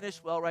 Let us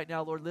finish well right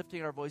now, Lord,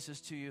 lifting our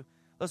voices to you.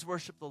 Let's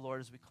worship the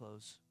Lord as we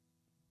close.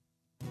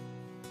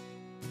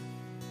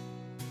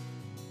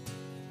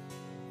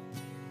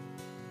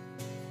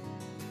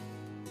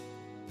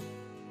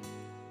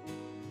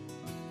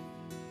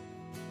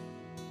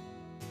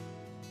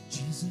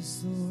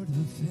 Jesus, Lord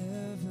of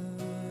heaven,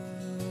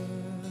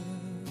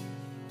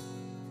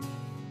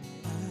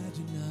 I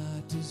do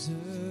not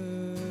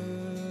deserve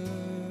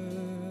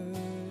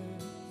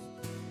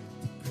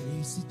the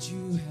grace that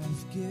you have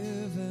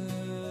given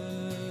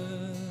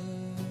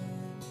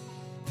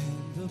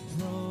and the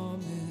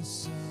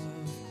promise of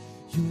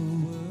your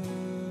word.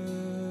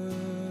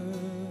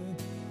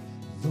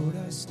 Lord,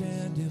 I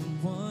stand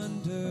in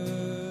wonder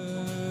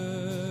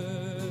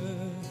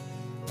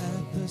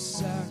at the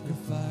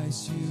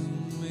sacrifice you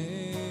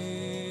made.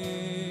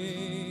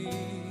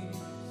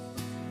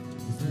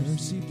 With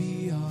mercy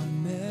beyond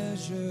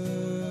measure,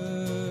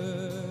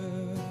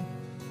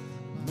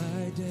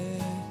 my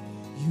debt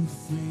you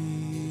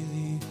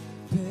freely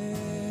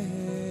paid.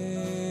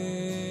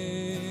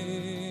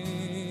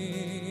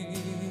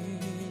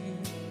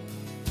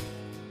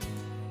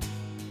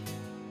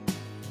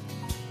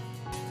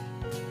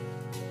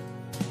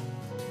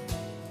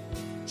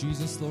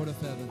 Jesus, Lord of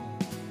heaven.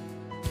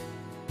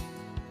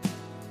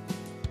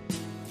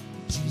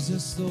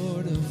 Jesus,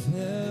 Lord of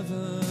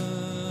heaven,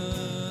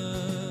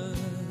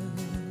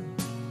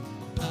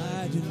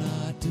 I do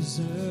not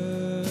deserve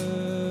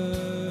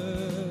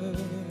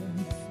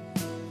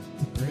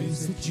the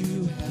grace that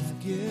you have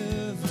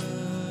given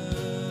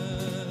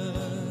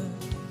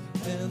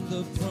and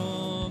the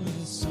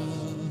promise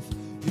of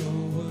your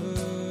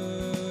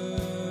word.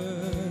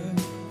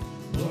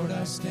 Lord,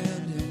 I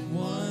stand in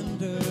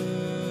wonder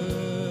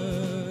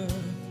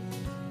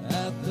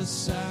at the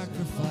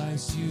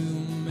sacrifice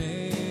you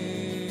made.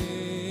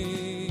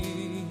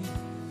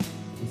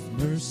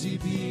 Mercy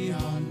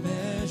beyond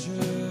measure,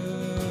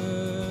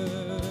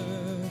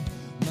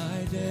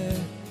 my debt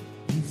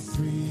you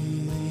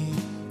freely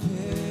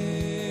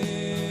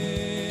paid.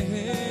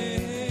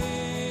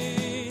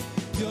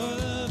 Your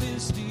love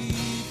is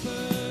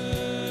deeper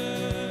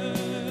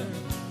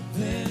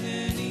than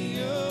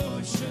any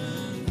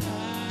ocean,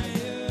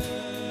 higher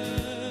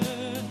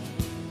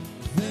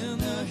than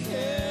the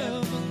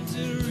heavens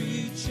it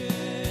reaches,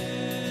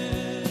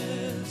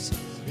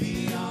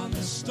 beyond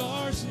the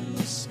stars in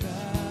the sky.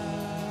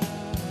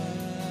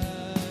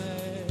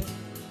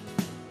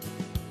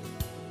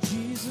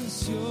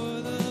 Your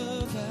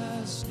love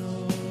has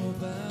no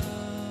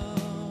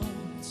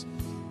bounds.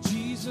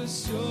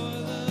 Jesus, your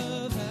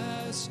love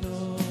has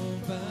no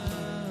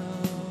bounds.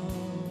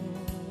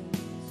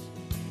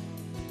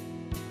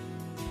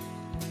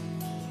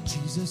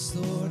 Jesus,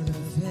 Lord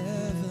of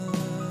heaven,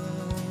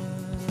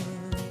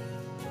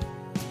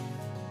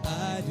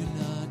 I do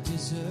not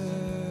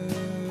deserve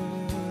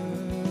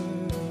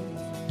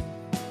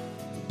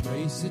the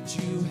grace that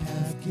you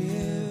have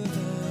given,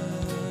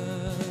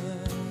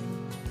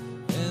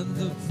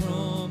 the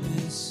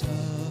promise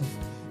of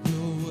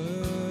your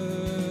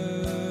word.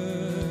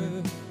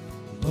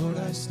 Lord,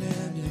 I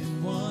stand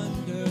in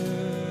wonder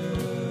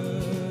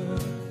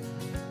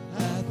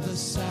at the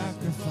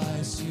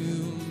sacrifice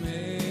you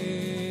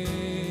made.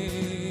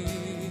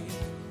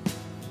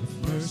 With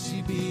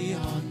mercy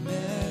beyond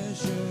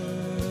measure,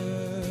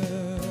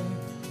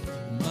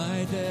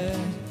 my debt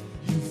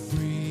you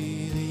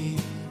freely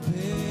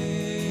paid.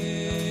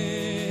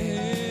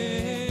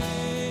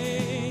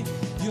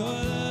 Your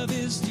love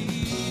is deep.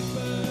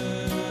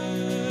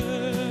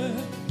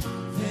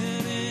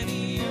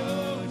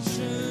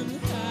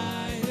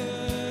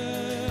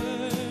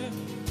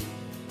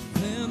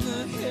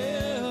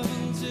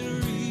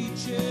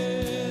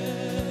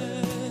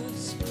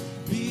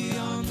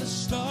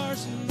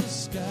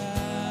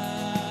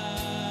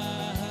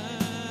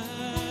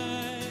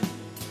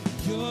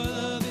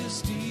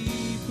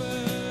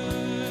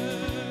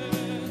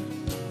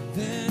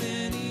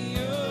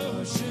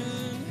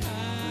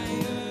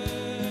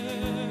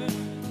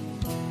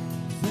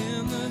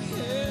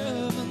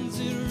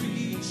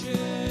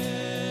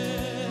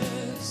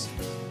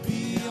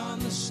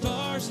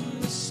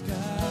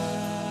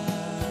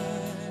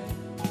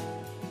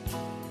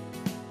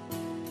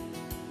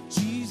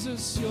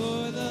 Jesus,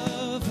 your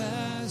love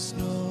has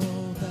no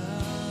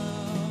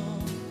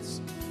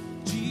bounds.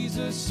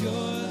 Jesus, your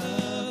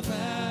love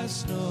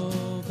has no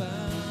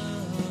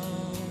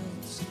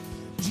bounds.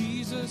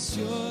 Jesus,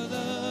 your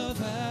love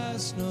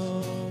has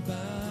no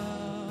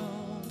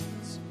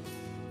bounds.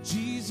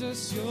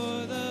 Jesus,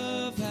 your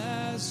love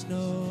has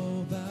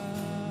no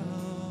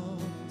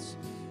bounds.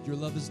 Your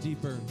love is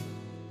deeper.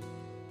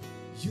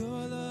 Your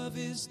love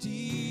is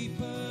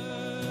deeper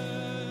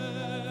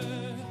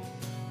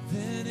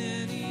than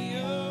any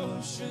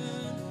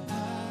ocean,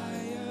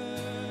 higher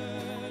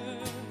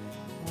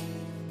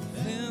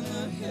than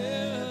the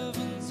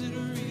heavens it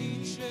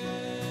reaches,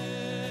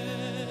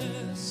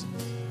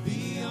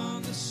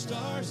 beyond the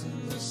stars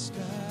in the sky.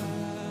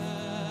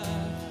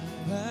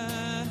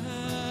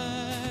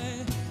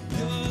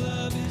 Your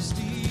love is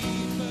deeper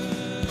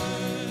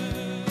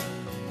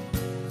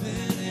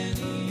than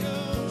any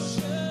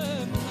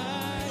ocean,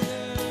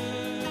 higher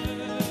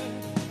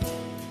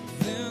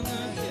than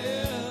the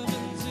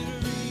heavens it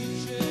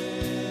reaches,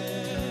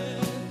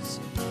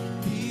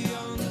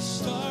 beyond the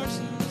stars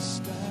in the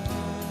sky.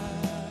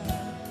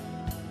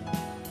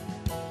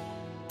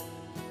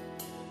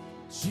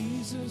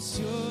 Jesus,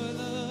 your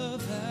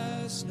love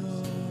has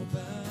no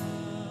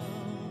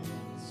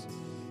bounds.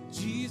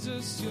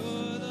 Jesus, your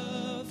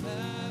love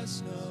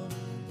has no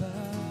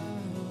bounds.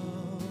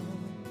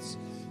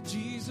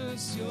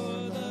 Jesus, your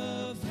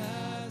love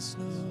has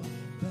no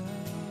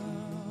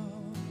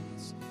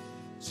bounds.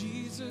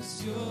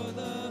 Jesus, your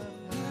love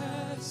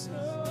has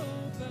no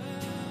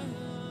bounds.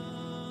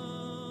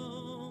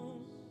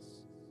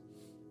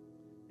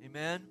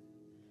 Amen.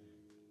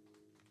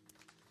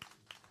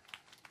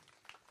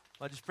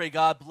 I just pray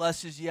God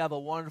blesses you. Have a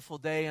wonderful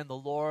day in the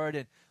Lord.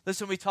 And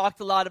listen, we talked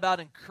a lot about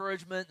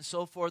encouragement and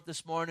so forth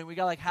this morning. We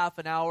got like half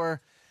an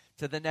hour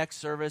to the next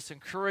service.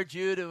 Encourage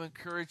you to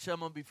encourage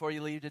someone before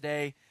you leave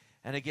today.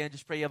 And again,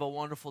 just pray you have a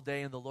wonderful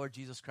day in the Lord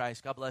Jesus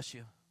Christ. God bless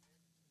you.